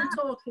 that's what I'm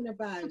talking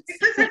about.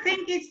 Because I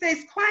think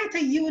there's quite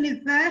a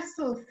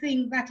universal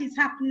thing that is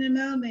happening at the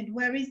moment.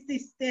 Where is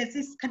this? There's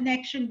this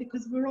connection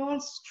because we're all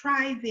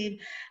striving.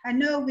 I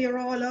know we're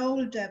all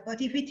older,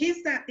 but if it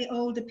is that the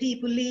older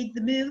people lead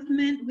the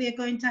movement, we're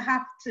going to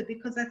have to,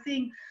 because I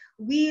think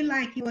we,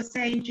 like you were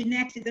saying,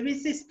 Jannette, there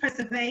is this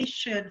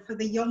preservation for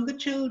the younger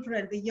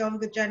children, the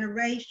younger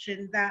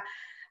generation that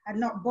are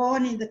not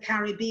born in the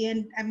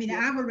Caribbean. I mean,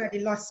 I've already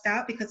lost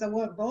out because I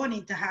wasn't born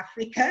into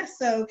Africa.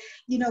 So,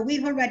 you know,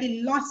 we've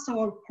already lost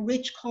our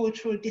rich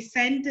cultural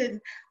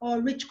descendant or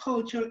rich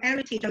cultural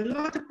heritage. A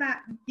lot of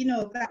that, you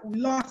know,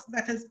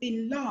 that has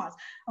been lost.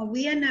 And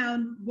we are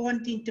now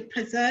wanting to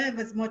preserve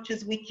as much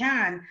as we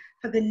can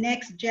for the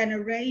next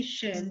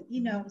generation,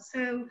 you know.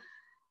 So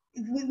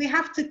we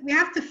have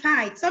to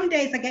fight. Some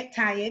days I get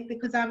tired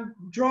because I'm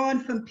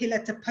drawn from pillar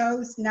to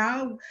post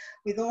now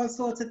with all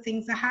sorts of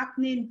things are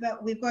happening,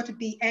 but we've got to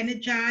be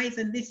energized,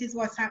 and this is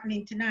what's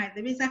happening tonight.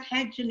 There is a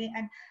hedge and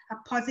a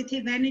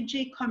positive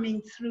energy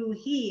coming through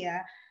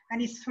here,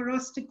 and it's for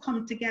us to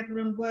come together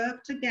and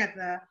work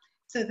together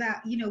so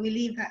that, you know, we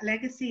leave that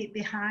legacy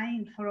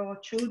behind for our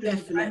children.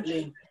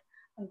 Definitely.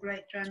 And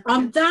great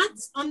grandchildren.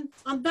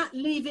 On that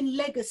leaving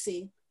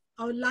legacy,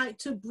 I would like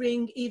to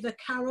bring either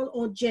Carol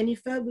or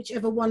Jennifer,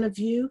 whichever one of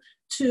you,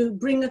 to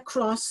bring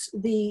across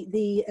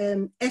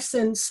the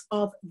essence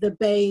of the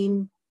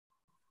BAME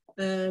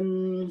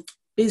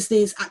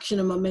Business Action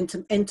and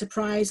Momentum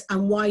Enterprise,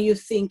 and why you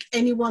think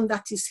anyone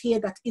that is here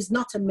that is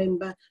not a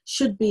member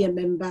should be a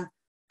member,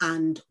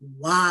 and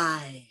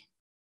why.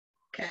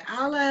 Okay,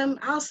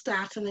 I'll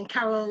start, and then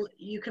Carol,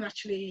 you can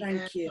actually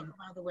talk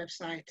about the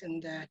website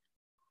and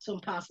some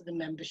parts of the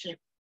membership.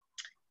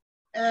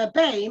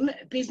 BAME,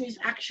 Business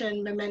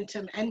Action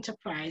Momentum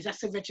Enterprise,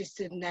 that's a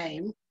registered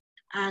name,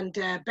 and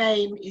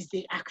BAME is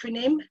the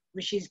acronym,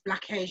 which is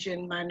Black,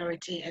 Asian,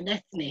 Minority and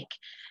Ethnic.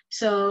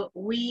 So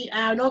we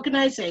are an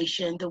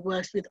organization that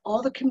works with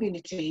all the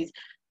communities,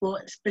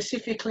 but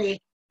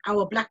specifically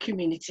our Black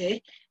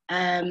community,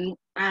 and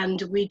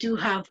we do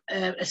have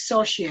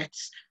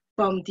associates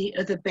from the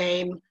other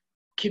BAME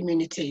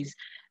communities.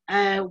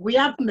 We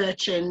have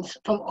merchants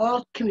from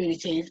all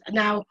communities.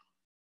 Now,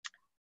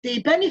 the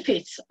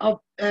benefits of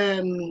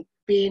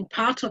being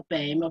part of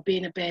BAME or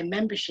being a BAME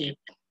membership,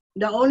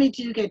 not only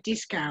do you get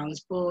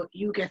discounts, but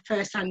you get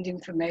first-hand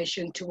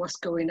information to what's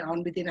going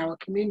on within our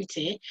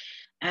community.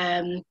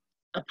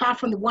 Apart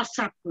from the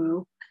WhatsApp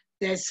group,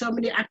 there's so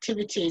many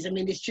activities. I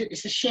mean,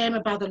 it's a shame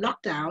about the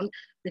lockdown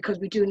because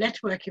we do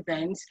network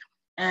events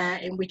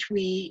in which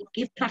we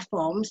give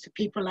platforms to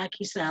people like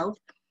yourself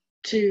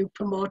to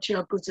promote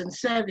your goods and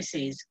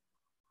services.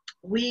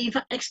 We've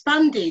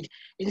expanded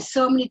in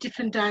so many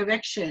different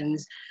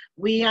directions.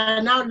 We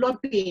are now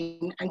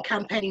lobbying and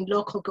campaigning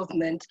local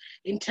government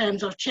in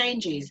terms of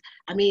changes.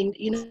 I mean,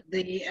 you know,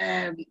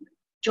 the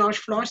George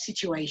Floyd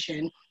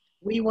situation,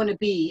 we want to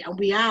be, and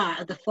we are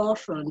at the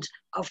forefront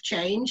of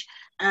change.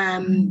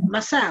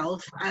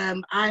 Myself,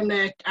 I'm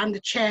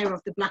the chair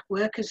of the Black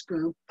Workers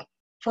Group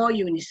for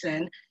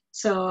Unison.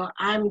 So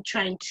I'm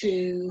trying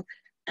to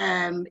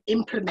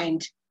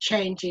implement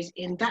changes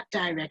in that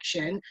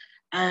direction.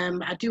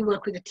 I do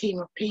work with a team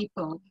of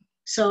people.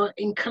 So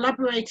in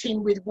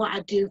collaborating with what I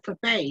do for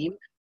BAME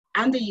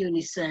and the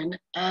Unison,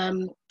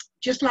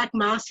 just like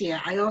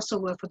Marcia, I also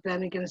work for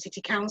Birmingham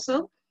City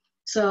Council.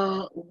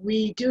 So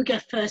we do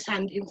get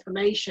first-hand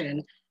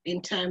information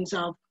in terms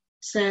of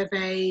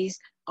surveys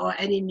or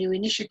any new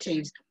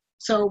initiatives.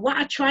 So what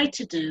I try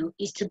to do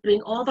is to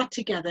bring all that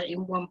together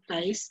in one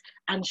place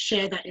and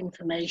share that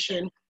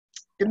information.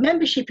 The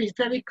membership is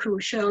very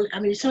crucial. I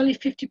mean, it's only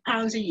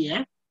 £50 a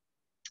year.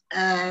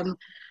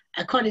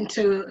 According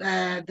to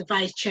the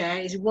vice chair,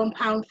 is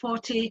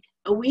 £1.40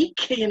 a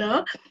week, you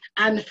know,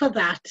 and for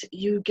that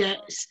you get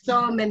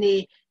so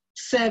many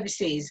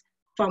services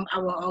from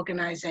our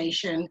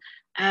organisation.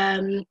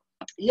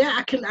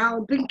 Yeah,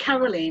 I'll bring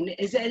Carol in.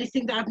 Is there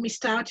anything that I've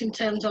missed out in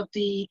terms of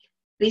the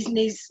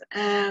business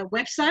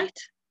website?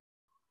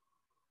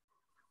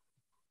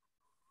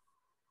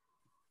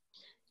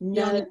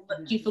 No,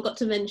 but you forgot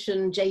to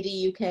mention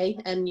JD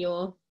UK and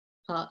your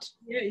part.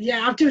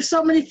 Yeah, I do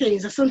so many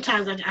things.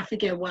 Sometimes I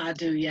forget what I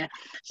do, yeah.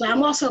 So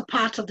I'm also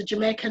part of the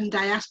Jamaican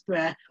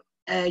Diaspora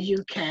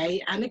UK.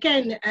 And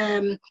again,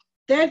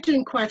 they're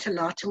doing quite a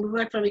lot, and we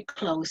work very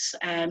close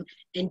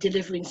in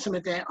delivering some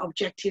of their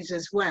objectives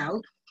as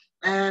well.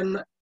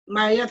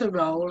 My other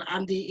role,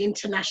 I'm the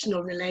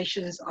International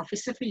Relations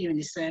Officer for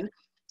Unison.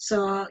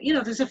 So, you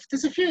know, there's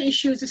a few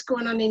issues that's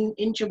going on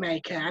in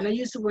Jamaica, and I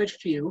use the word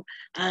few,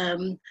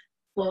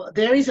 but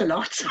there is a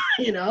lot,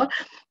 you know.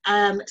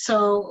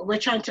 So we're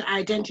trying to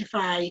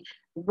identify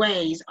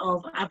ways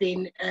of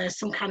having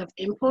some kind of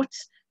input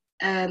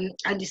and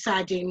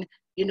deciding,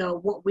 you know,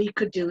 what we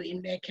could do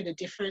in making a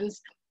difference.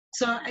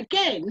 So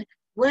again,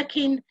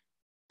 working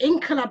in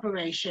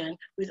collaboration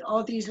with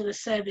all these other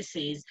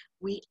services,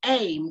 we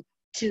aim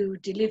to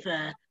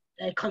deliver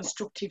a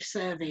constructive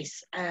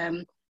service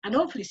and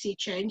hopefully see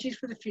changes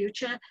for the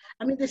future.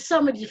 I mean, there's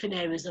so many different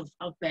areas of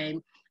BAME.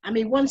 I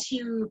mean, once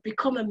you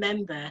become a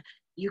member,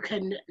 you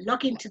can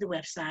log into the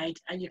website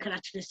and you can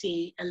actually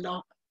see a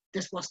lot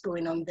of what's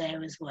going on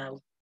there as well.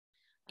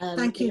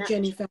 Thank you,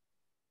 Jennifer.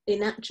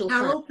 In actual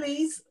Carol, fact,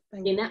 please.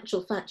 In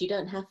actual fact, you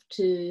don't have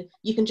to,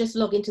 you can just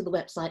log into the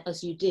website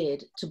as you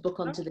did to book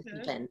onto this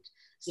event.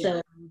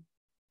 So,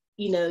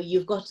 you know,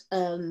 you've got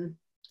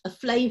a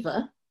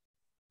flavour,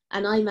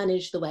 and I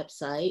manage the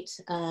website.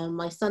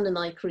 My son and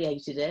I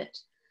created it.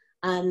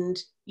 And,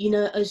 you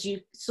know, as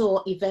you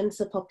saw, events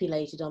are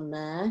populated on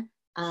there.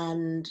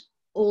 And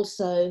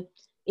also,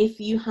 if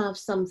you have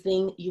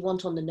something you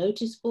want on the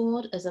notice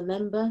board as a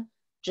member,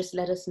 just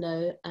let us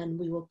know and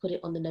we will put it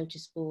on the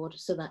notice board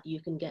so that you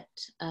can get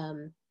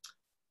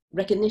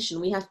recognition.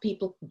 We have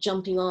people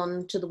jumping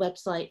on to the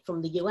website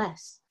from the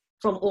US,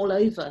 from all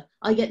over.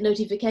 I get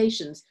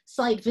notifications,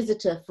 site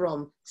visitor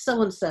from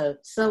so-and-so,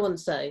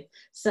 so-and-so.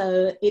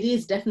 So it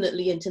is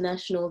definitely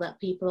international that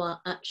people are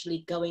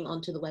actually going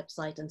onto the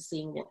website and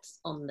seeing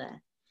what's on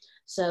there.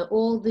 So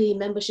all the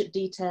membership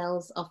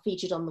details are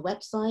featured on the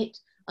website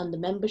under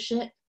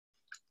membership.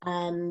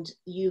 And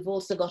you've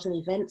also got an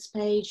events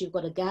page, you've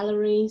got a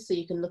gallery, so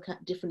you can look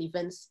at different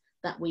events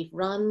that we've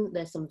run.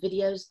 There's some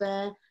videos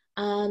there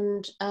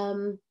and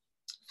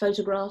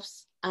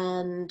photographs,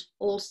 and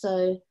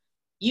also,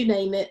 you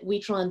name it, we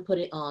try and put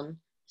it on.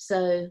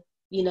 So,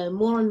 you know,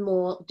 more and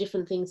more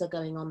different things are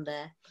going on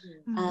there.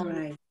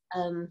 Right.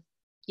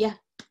 Yeah.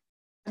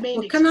 I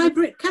mean,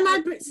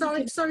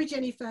 well, sorry,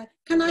 Jennifer.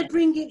 Can I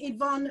bring in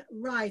Yvonne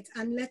Wright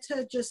and let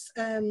her just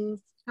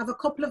have a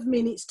couple of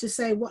minutes to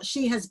say what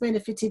she has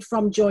benefited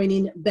from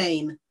joining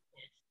BAME?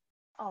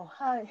 Oh,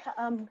 hi.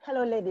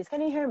 Hello, ladies.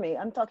 Can you hear me?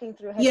 I'm talking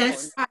through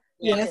headphones.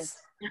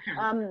 Yes.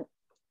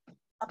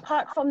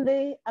 Apart from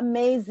the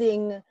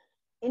amazing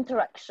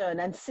interaction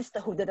and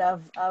sisterhood that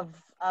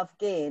I've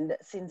gained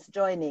since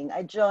joining,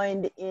 I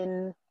joined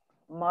in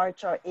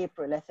March or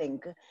April, I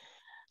think.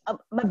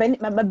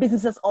 My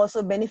business has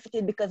also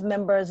benefited because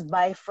members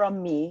buy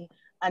from me,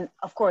 and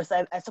of course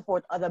I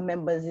support other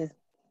members,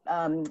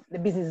 the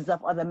businesses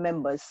of other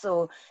members.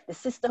 So the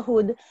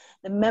sisterhood,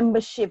 the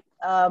membership,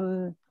 I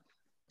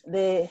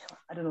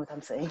don't know what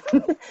I'm saying.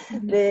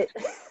 the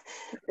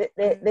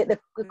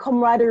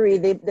camaraderie,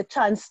 the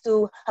chance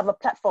to have a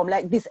platform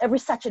like this every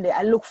Saturday.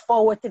 I look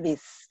forward to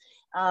this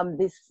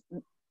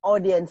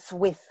audience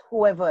with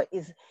whoever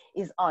is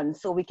on,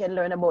 so we can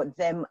learn about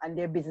them and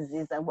their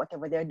businesses and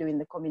whatever they're doing in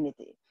the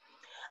community.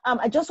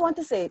 I just want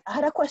to say, I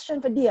had a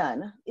question for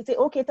Deanne. Is it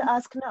okay to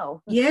ask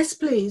now? Yes,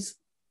 please.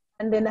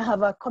 And then I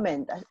have a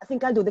comment. I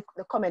think I'll do the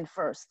comment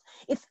first.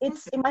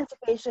 It's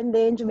Emancipation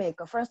Day in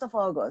Jamaica, 1st of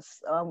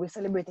August. We're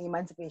celebrating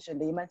Emancipation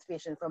Day,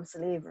 emancipation from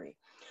slavery.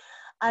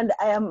 And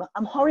I'm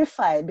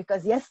horrified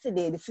because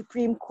yesterday the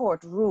Supreme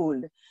Court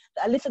ruled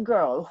that a little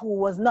girl who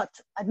was not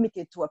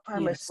admitted to a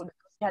primary school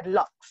because she had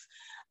locks,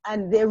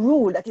 and they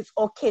ruled that it's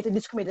okay to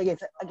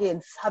discriminate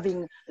against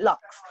having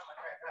locks.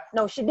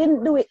 No, she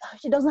didn't do it.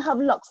 She doesn't have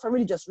locks for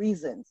religious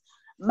reasons.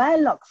 My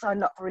locks are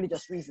not for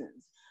religious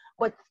reasons.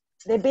 But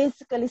they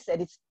basically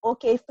said it's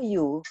okay for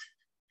you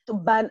to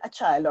ban a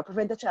child or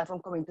prevent a child from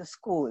coming to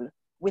school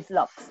with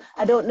locks.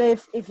 I don't know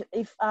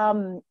if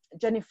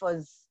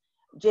Jennifer's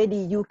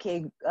JD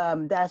UK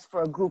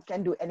diaspora group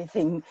can do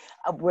anything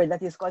where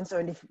that is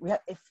concerned.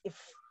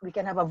 If we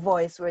can have a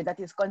voice where that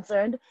is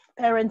concerned.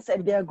 Parents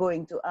said they are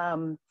going to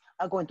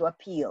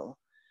appeal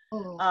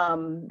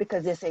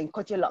because they're saying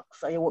cut your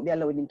locks or you won't be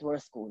allowed into our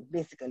school,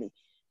 basically.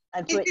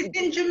 And so it's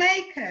in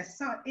Jamaica,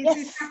 so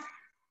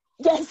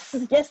yes,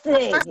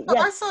 yesterday.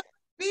 I saw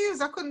the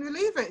news. I couldn't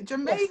believe it.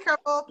 Jamaica, of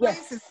all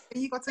places,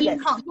 you got to you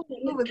can't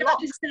move with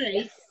locks.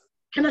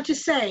 can I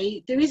just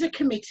say, there is a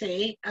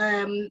committee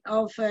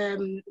of,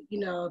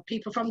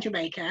 people from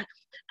Jamaica,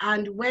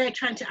 and we're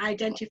trying to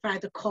identify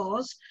the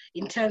cause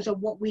in terms of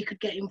what we could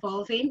get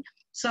involved in.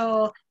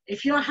 So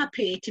if you're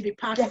happy to be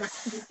part of that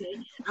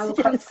committee, I will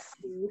contact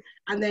you.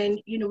 And then,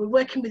 we're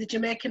working with the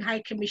Jamaican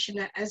High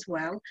Commissioner as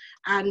well.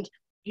 And,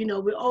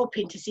 we're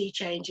hoping to see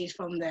changes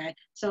from there.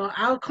 So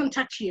I'll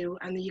contact you,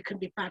 and then you can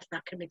be part of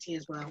that committee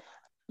as well.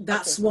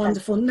 That's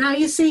wonderful. Now,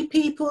 you see,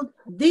 people,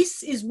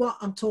 this is what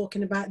I'm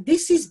talking about.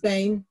 This is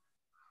BAME.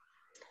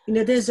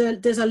 There's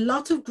a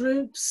lot of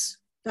groups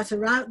that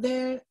are out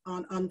there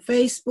on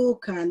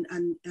Facebook and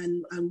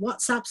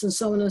WhatsApps and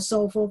so on and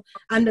so forth,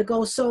 and they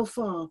go so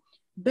far.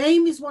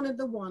 BAME is one of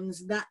the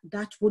ones that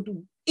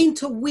would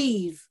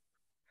interweave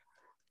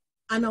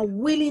and are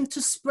willing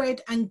to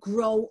spread and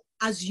grow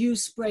as you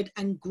spread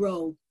and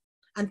grow,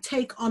 and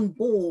take on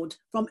board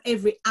from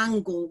every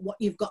angle what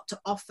you've got to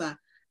offer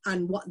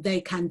and what they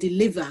can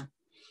deliver.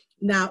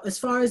 Now, as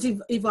far as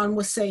Yvonne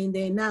was saying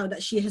there now,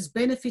 that she has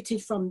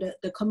benefited from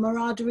the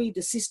camaraderie,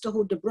 the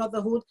sisterhood, the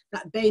brotherhood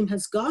that BAME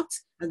has got.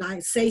 And I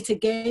say it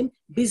again,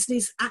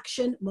 business,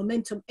 action,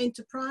 momentum,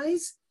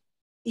 enterprise.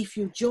 If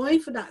you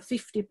join for that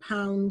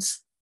 £50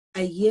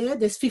 a year,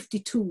 there's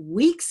 52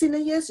 weeks in a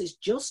year, so it's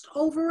just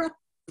over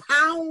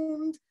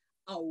 £1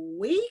 a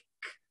week,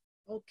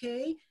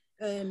 okay?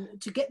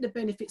 To get the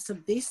benefits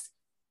of this.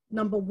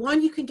 Number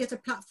one, you can get a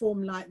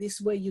platform like this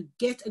where you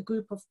get a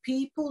group of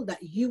people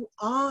that you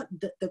are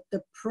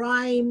the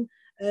prime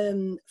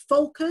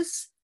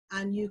focus,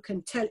 and you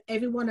can tell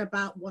everyone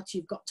about what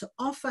you've got to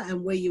offer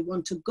and where you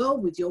want to go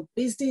with your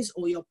business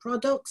or your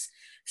products.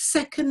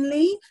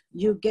 Secondly,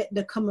 you get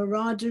the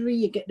camaraderie,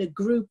 you get the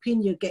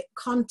grouping, you get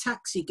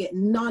contacts, you get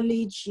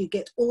knowledge, you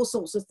get all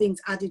sorts of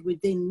things added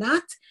within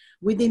that.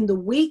 Within the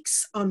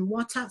weeks on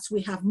WhatsApp,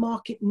 we have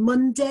Market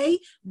Monday,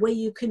 where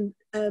you can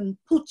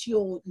put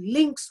your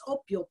links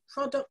up, your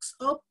products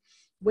up.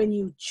 When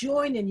you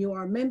join and you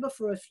are a member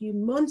for a few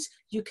months,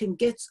 you can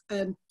get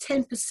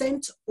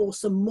 10% or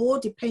some more,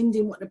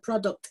 depending what the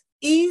product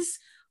is,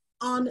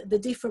 on the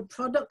different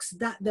products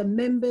that the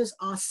members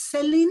are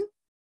selling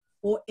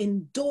or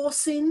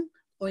endorsing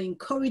or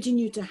encouraging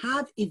you to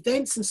have,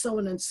 events and so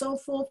on and so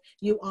forth.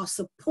 You are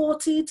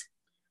supported.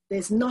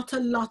 There's not a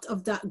lot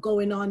of that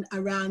going on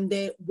around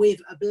there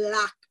with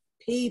Black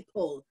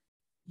people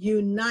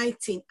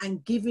uniting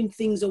and giving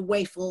things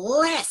away for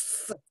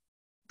less,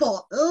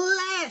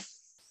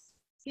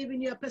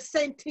 giving you a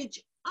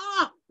percentage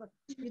off.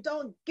 You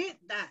don't get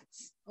that,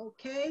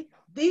 okay?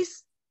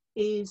 This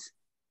is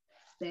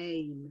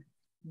BAME.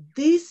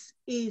 This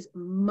is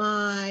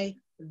my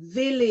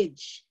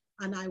village,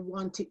 and I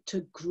want it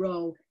to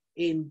grow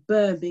in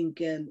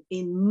Birmingham,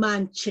 in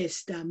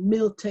Manchester,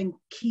 Milton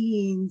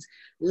Keynes,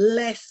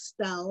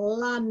 Leicester,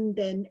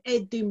 London,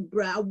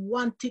 Edinburgh. I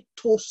want it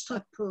to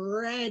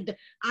spread.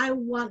 I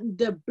want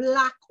the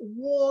Black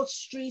Wall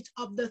Street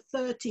of the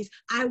 30s.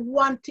 I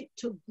want it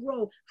to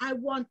grow. I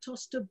want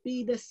us to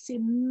be the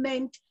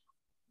cement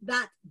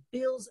that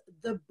builds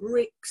the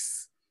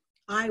bricks.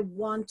 I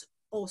want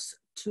us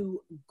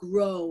to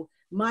grow.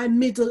 My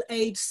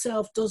middle-aged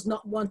self does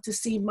not want to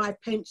see my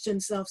pension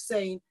self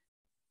saying,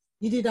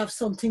 you did have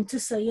something to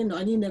say,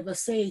 and you never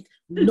say it.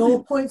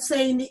 No point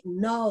saying it,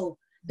 no.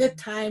 The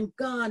time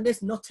gone,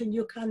 there's nothing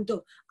you can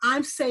do.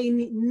 I'm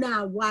saying it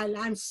now while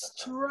I'm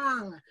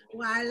strong,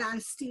 while I'm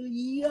still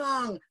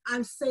young.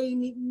 I'm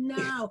saying it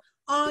now.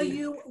 Are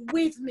you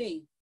with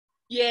me?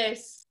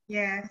 Yes.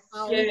 Yes.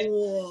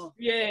 Oh.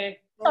 Yeah.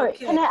 Sorry,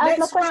 Okay. can I ask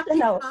my question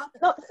now?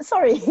 No,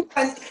 sorry.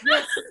 Yes,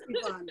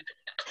 Yvonne.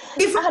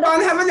 If I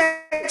don't have a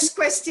next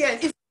question,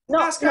 if No,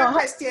 ask her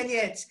question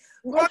yet.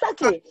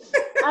 Exactly.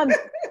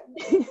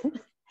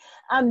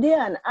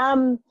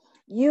 Deanne,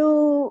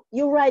 you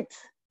write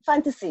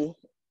fantasy,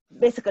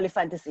 basically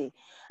fantasy.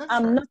 Right.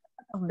 Not a lot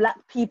of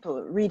Black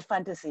people read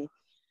fantasy.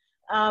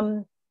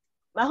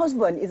 My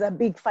husband is a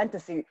big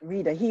fantasy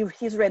reader.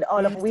 He's read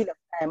all of Wheel of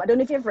Time. I don't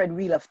know if you've read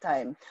Wheel of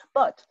Time,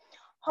 but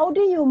how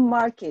do you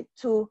market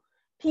to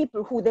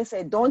people who they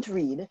say don't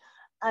read,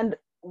 and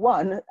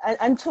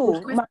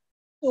two, market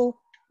to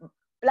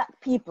Black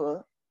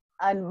people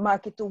and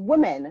market to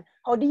women?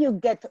 How do you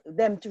get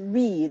them to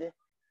read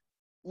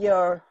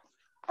your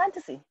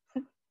fantasy?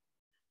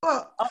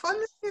 Well,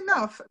 funnily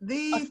enough,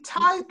 the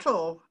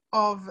title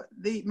of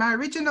my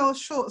original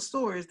short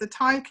stories, the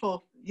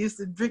title used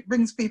to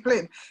brings people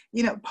in,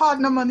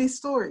 Partner Money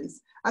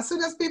Stories. As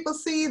soon as people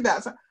see that,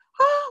 it's like,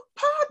 oh,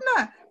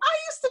 partner, I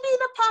used to be in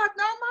a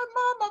partner, my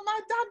mom and my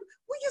dad,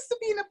 we used to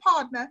be in a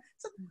partner.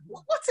 So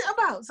what's it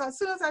about? So as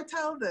soon as I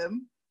tell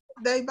them,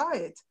 they buy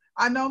it.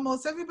 And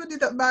almost everybody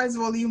that buys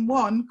volume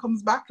 1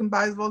 comes back and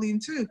buys volume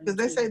 2 because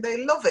they say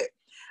they love it.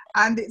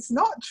 And it's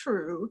not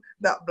true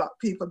that Black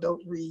people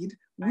don't read.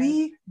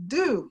 We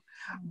do.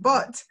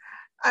 But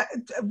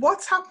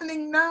what's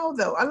happening now,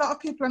 though, a lot of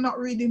people are not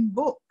reading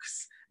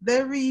books.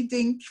 They're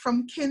reading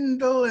from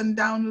Kindle and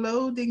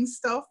downloading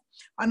stuff.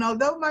 And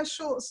although my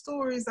short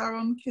stories are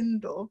on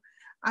Kindle,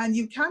 and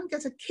you can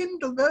get a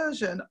Kindle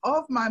version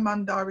of my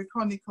Mandari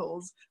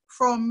Chronicles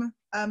from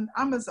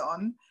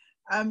Amazon,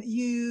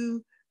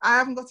 I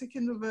haven't got a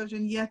Kindle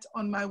version yet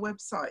on my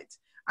website.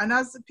 And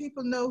as the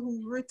people know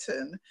who've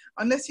written,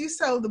 unless you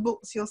sell the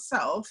books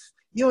yourself,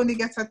 you only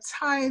get a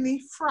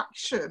tiny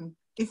fraction,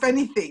 if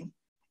anything,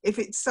 if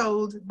it's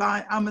sold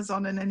by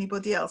Amazon and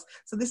anybody else.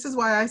 So this is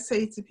why I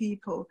say to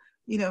people,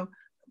 you know,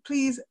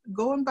 please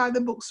go and buy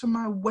the books from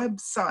my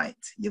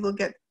website. You will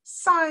get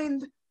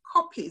signed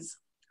copies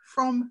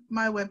from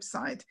my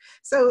website.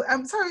 So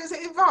I'm sorry, is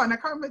it Yvonne? I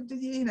can't remember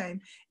your name.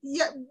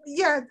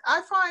 Yeah,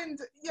 I find,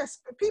 yes,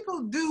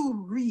 people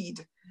do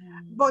read,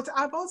 but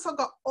I've also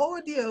got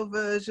audio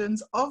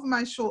versions of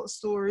my short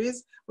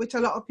stories, which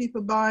a lot of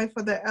people buy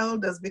for their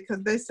elders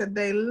because they said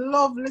they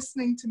love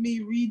listening to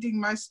me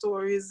reading my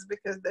stories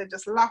because they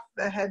just laugh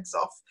their heads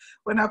off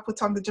when I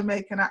put on the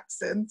Jamaican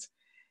accent.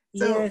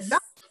 So yes.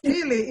 that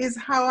really is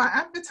how I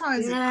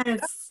advertise Yes. it.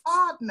 That's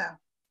hard now.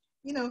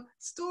 You know,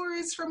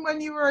 stories from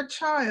when you were a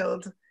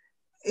child.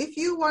 If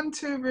you want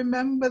to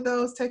remember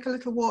those, take a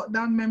little walk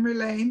down memory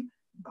lane,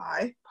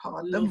 buy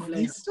Part the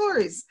Money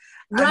Stories.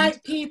 Right,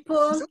 and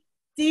people.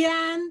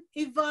 Deanne,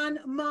 Yvonne,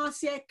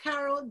 Marcia,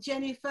 Carol,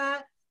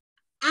 Jennifer,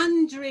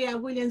 Andrea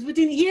Williams. We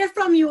didn't hear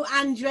from you,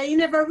 Andrea. You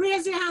never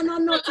raised your hand or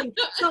nothing.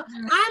 So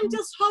I'm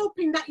just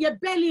hoping that your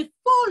belly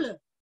full.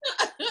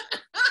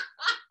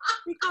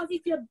 Because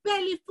if your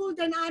belly full,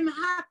 then I'm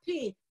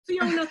happy.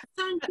 Fiona,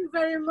 thank you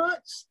very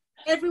much.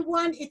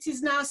 Everyone, it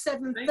is now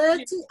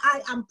 7:30.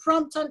 I am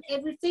prompt on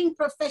everything.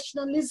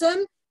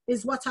 Professionalism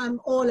is what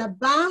I'm all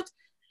about.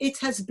 It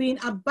has been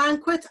a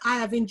banquet. I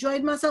have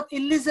enjoyed myself.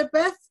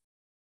 Elizabeth,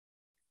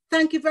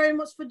 thank you very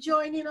much for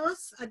joining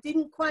us. I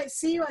didn't quite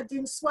see you. I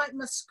didn't swipe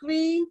my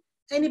screen.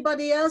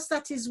 Anybody else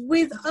that is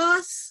with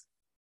us?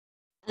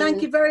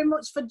 Thank you very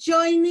much for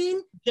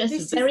joining. Just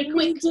this very is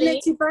quickly,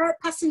 Jannette Barrett,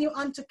 passing you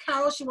on to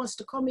Carol. She wants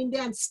to come in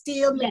there and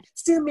steal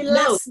me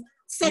last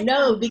second.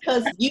 No,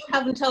 because you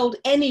haven't told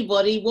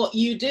anybody what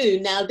you do.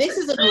 Now, this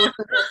is an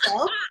author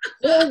herself.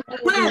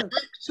 Well,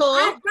 that's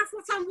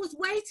what I was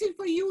waiting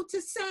for you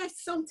to say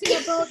something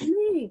about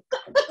me.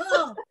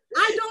 Oh,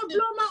 I don't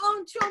blow my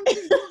own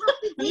trumpet.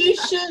 You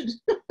should.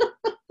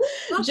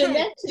 Okay,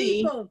 Jannette,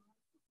 people,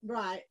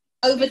 right.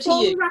 Over Before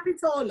to you. we wrap it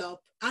all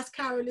up, as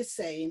Carol is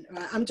saying,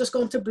 right, I'm just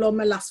going to blow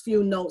my last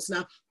few notes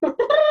now.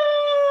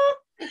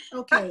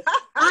 Okay,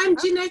 I'm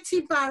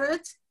Jannette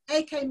Barrett,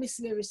 aka Miss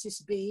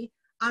Lyricist B.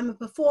 I'm a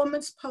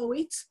performance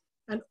poet,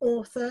 an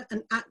author,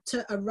 an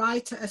actor, a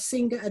writer, a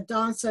singer, a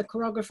dancer, a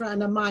choreographer,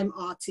 and a mime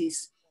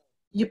artist.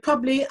 You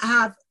probably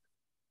have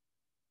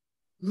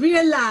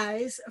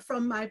realized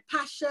from my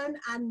passion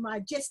and my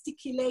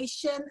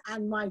gesticulation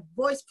and my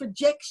voice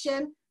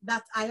projection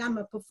that I am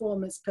a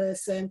performance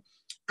person.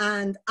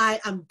 And I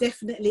am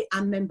definitely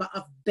a member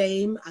of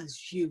BAME,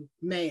 as you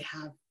may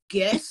have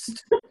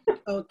guessed,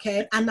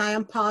 okay? And I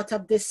am part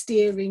of the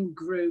steering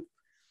group,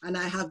 and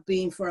I have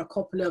been for a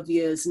couple of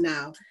years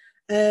now.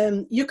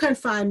 You can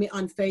find me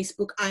on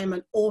Facebook. I am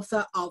an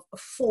author of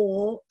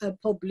 4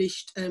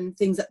 published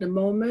things at the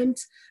moment,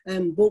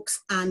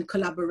 books and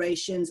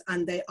collaborations,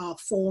 and there are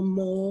 4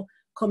 more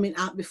coming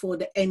out before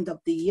the end of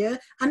the year.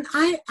 And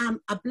I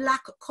am a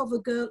black cover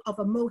girl of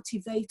a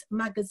Motivate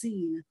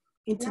magazine.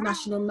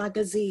 International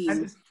magazine.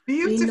 And it's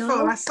beautiful. You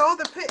know? I saw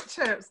the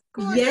pictures.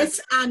 Yes,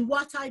 and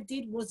what I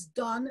did was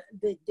done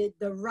the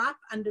wrap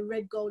and the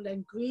red, gold,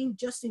 and green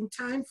just in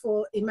time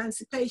for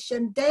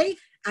Emancipation Day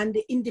and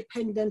the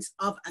independence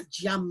of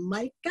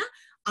Jamaica.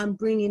 I'm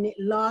bringing it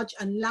large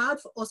and loud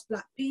for us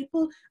Black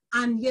people.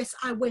 And yes,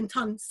 I went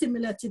on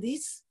similar to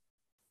this,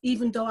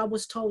 even though I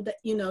was told that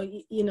you know,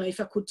 if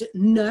I could.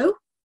 No,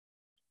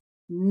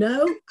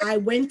 I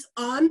went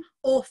on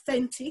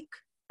authentic.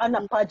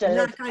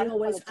 Like I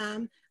always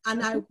am,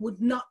 and I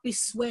would not be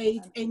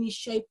swayed any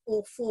shape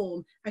or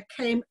form. I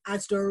came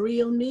as the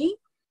real me,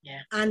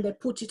 and they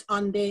put it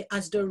on there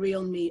as the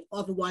real me.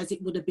 Otherwise,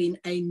 it would have been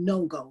a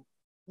no-go.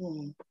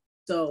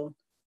 So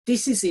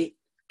this is it.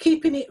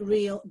 Keeping it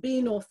real,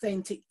 being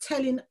authentic,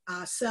 telling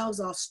ourselves,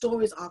 our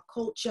stories, our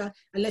culture,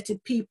 and letting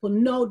people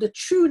know the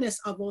trueness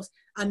of us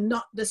and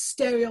not the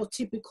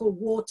stereotypical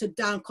watered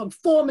down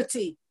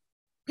conformity.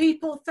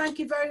 People, thank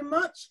you very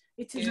much.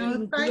 It has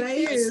been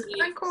great.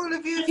 Thank all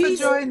of you for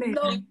joining.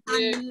 Love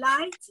and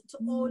light to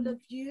all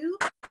of you.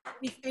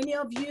 If any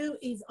of you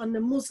is on the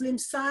Muslim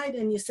side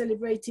and you're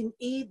celebrating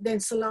Eid, then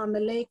Salam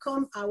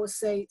Alaikum. I will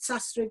say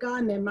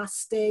Sastriga,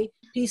 Namaste,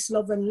 peace,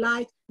 love and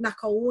light.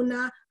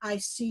 Nakauna, I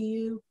see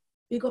you.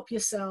 Big up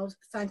yourselves.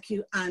 Thank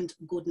you and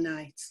good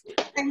night.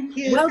 Thank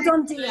you. Well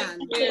done, Deanne.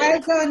 Well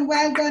done,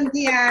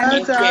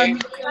 Deanne.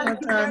 Well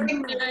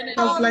done.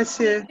 God bless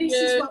you. This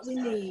is what we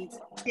need.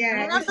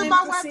 Yeah. Remember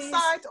my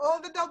website,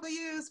 all the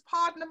W's,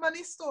 Pardon the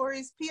Money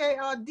Stories,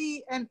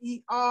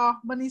 PARDNER,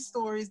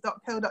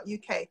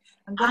 moneystories.co.uk.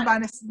 And go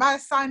buy a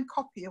signed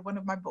copy of one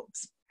of my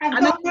books. I've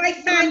got my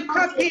signed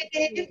copy.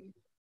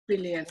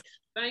 Brilliant.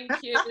 Thank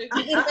you.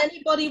 If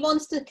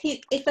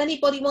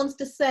anybody wants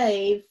to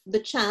save the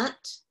chat,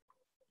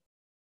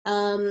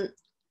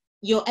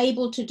 you're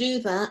able to do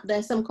that.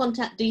 There's some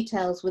contact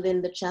details within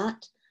the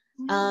chat.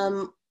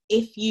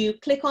 If you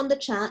click on the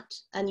chat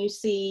and you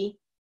see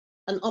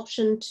an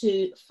option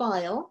to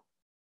file.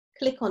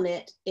 Click on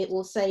it, it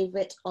will save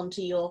it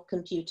onto your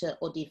computer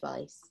or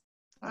device.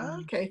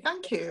 Okay,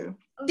 thank you.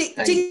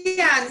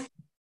 Deanne,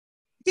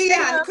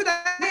 could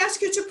I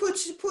ask you to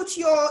put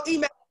your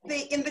email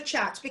in the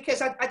chat,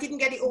 because I didn't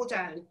get it all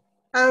down.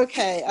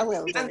 Okay, I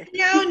will do.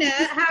 Fiona,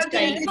 how do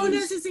you...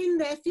 Fiona's is in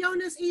there.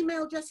 Fiona's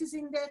email address is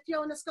in there.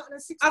 Fiona's got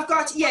a 6. I've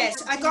got,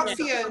 yes, I got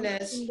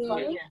Fiona's.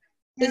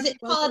 Is it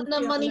Partner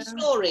Money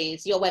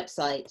Stories, your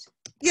website?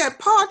 Yeah,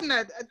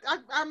 partner.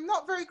 I'm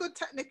not very good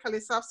technically,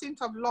 so I seem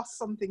to have lost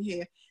something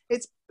here.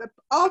 It's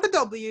all the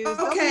W's,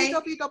 okay.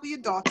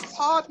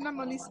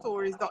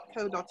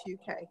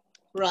 www.partnermoneystories.co.uk.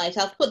 Right,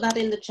 I'll put that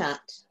in the chat.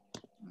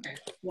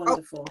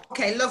 Wonderful.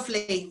 Okay,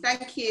 lovely.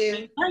 Thank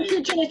you. Thank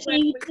you,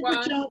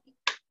 Jannette.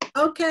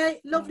 Okay,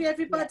 lovely,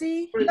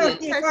 everybody. Brilliant.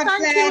 Okay,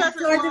 thank you,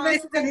 everyone.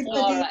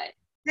 All right.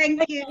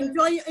 Thank you.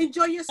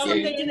 Enjoy your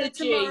Sunday dinner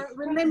tomorrow.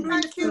 Remember,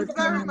 Thank you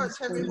very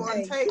much,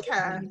 everyone. Take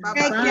care.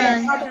 Bye-bye. Take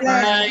care.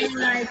 Bye.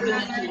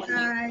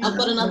 Bye. I've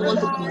got another one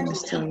to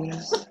come.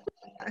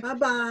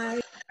 Bye-bye.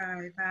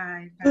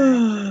 Bye.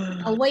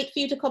 I'll wait for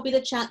you to copy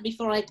the chat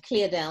before I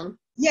clear down.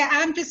 Yeah,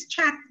 I'm just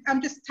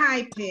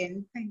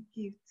typing. Thank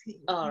you.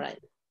 All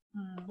right.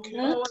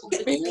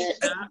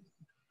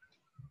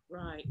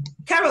 Right.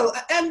 Carol,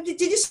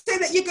 did you say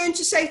that you're going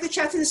to save the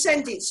chat and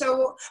send it?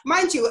 So,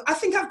 mind you, I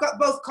think I've got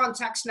both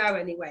contacts now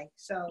anyway,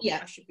 so yeah,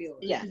 I should be all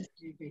right. Yeah.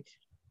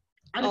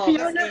 And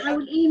Fiona, I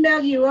will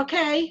email you,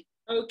 okay?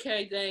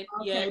 Okay then.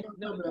 Okay, Yeah,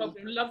 no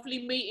problem.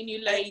 Lovely meeting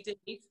you, ladies.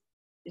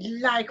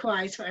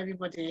 Likewise for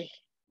everybody.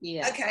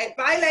 Yeah. Okay,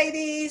 bye,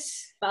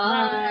 ladies.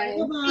 Bye.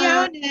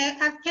 Fiona,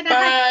 can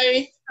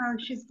I? Oh,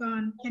 she's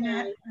gone. Can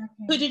I? Okay.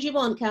 Who did you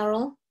want,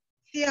 Carol?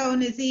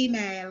 Fiona's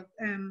email,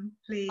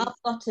 please. I've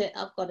got it.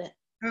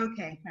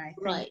 Okay, right.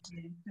 Right.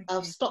 Okay.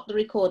 I'll stop the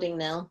recording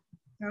now.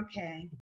 Okay.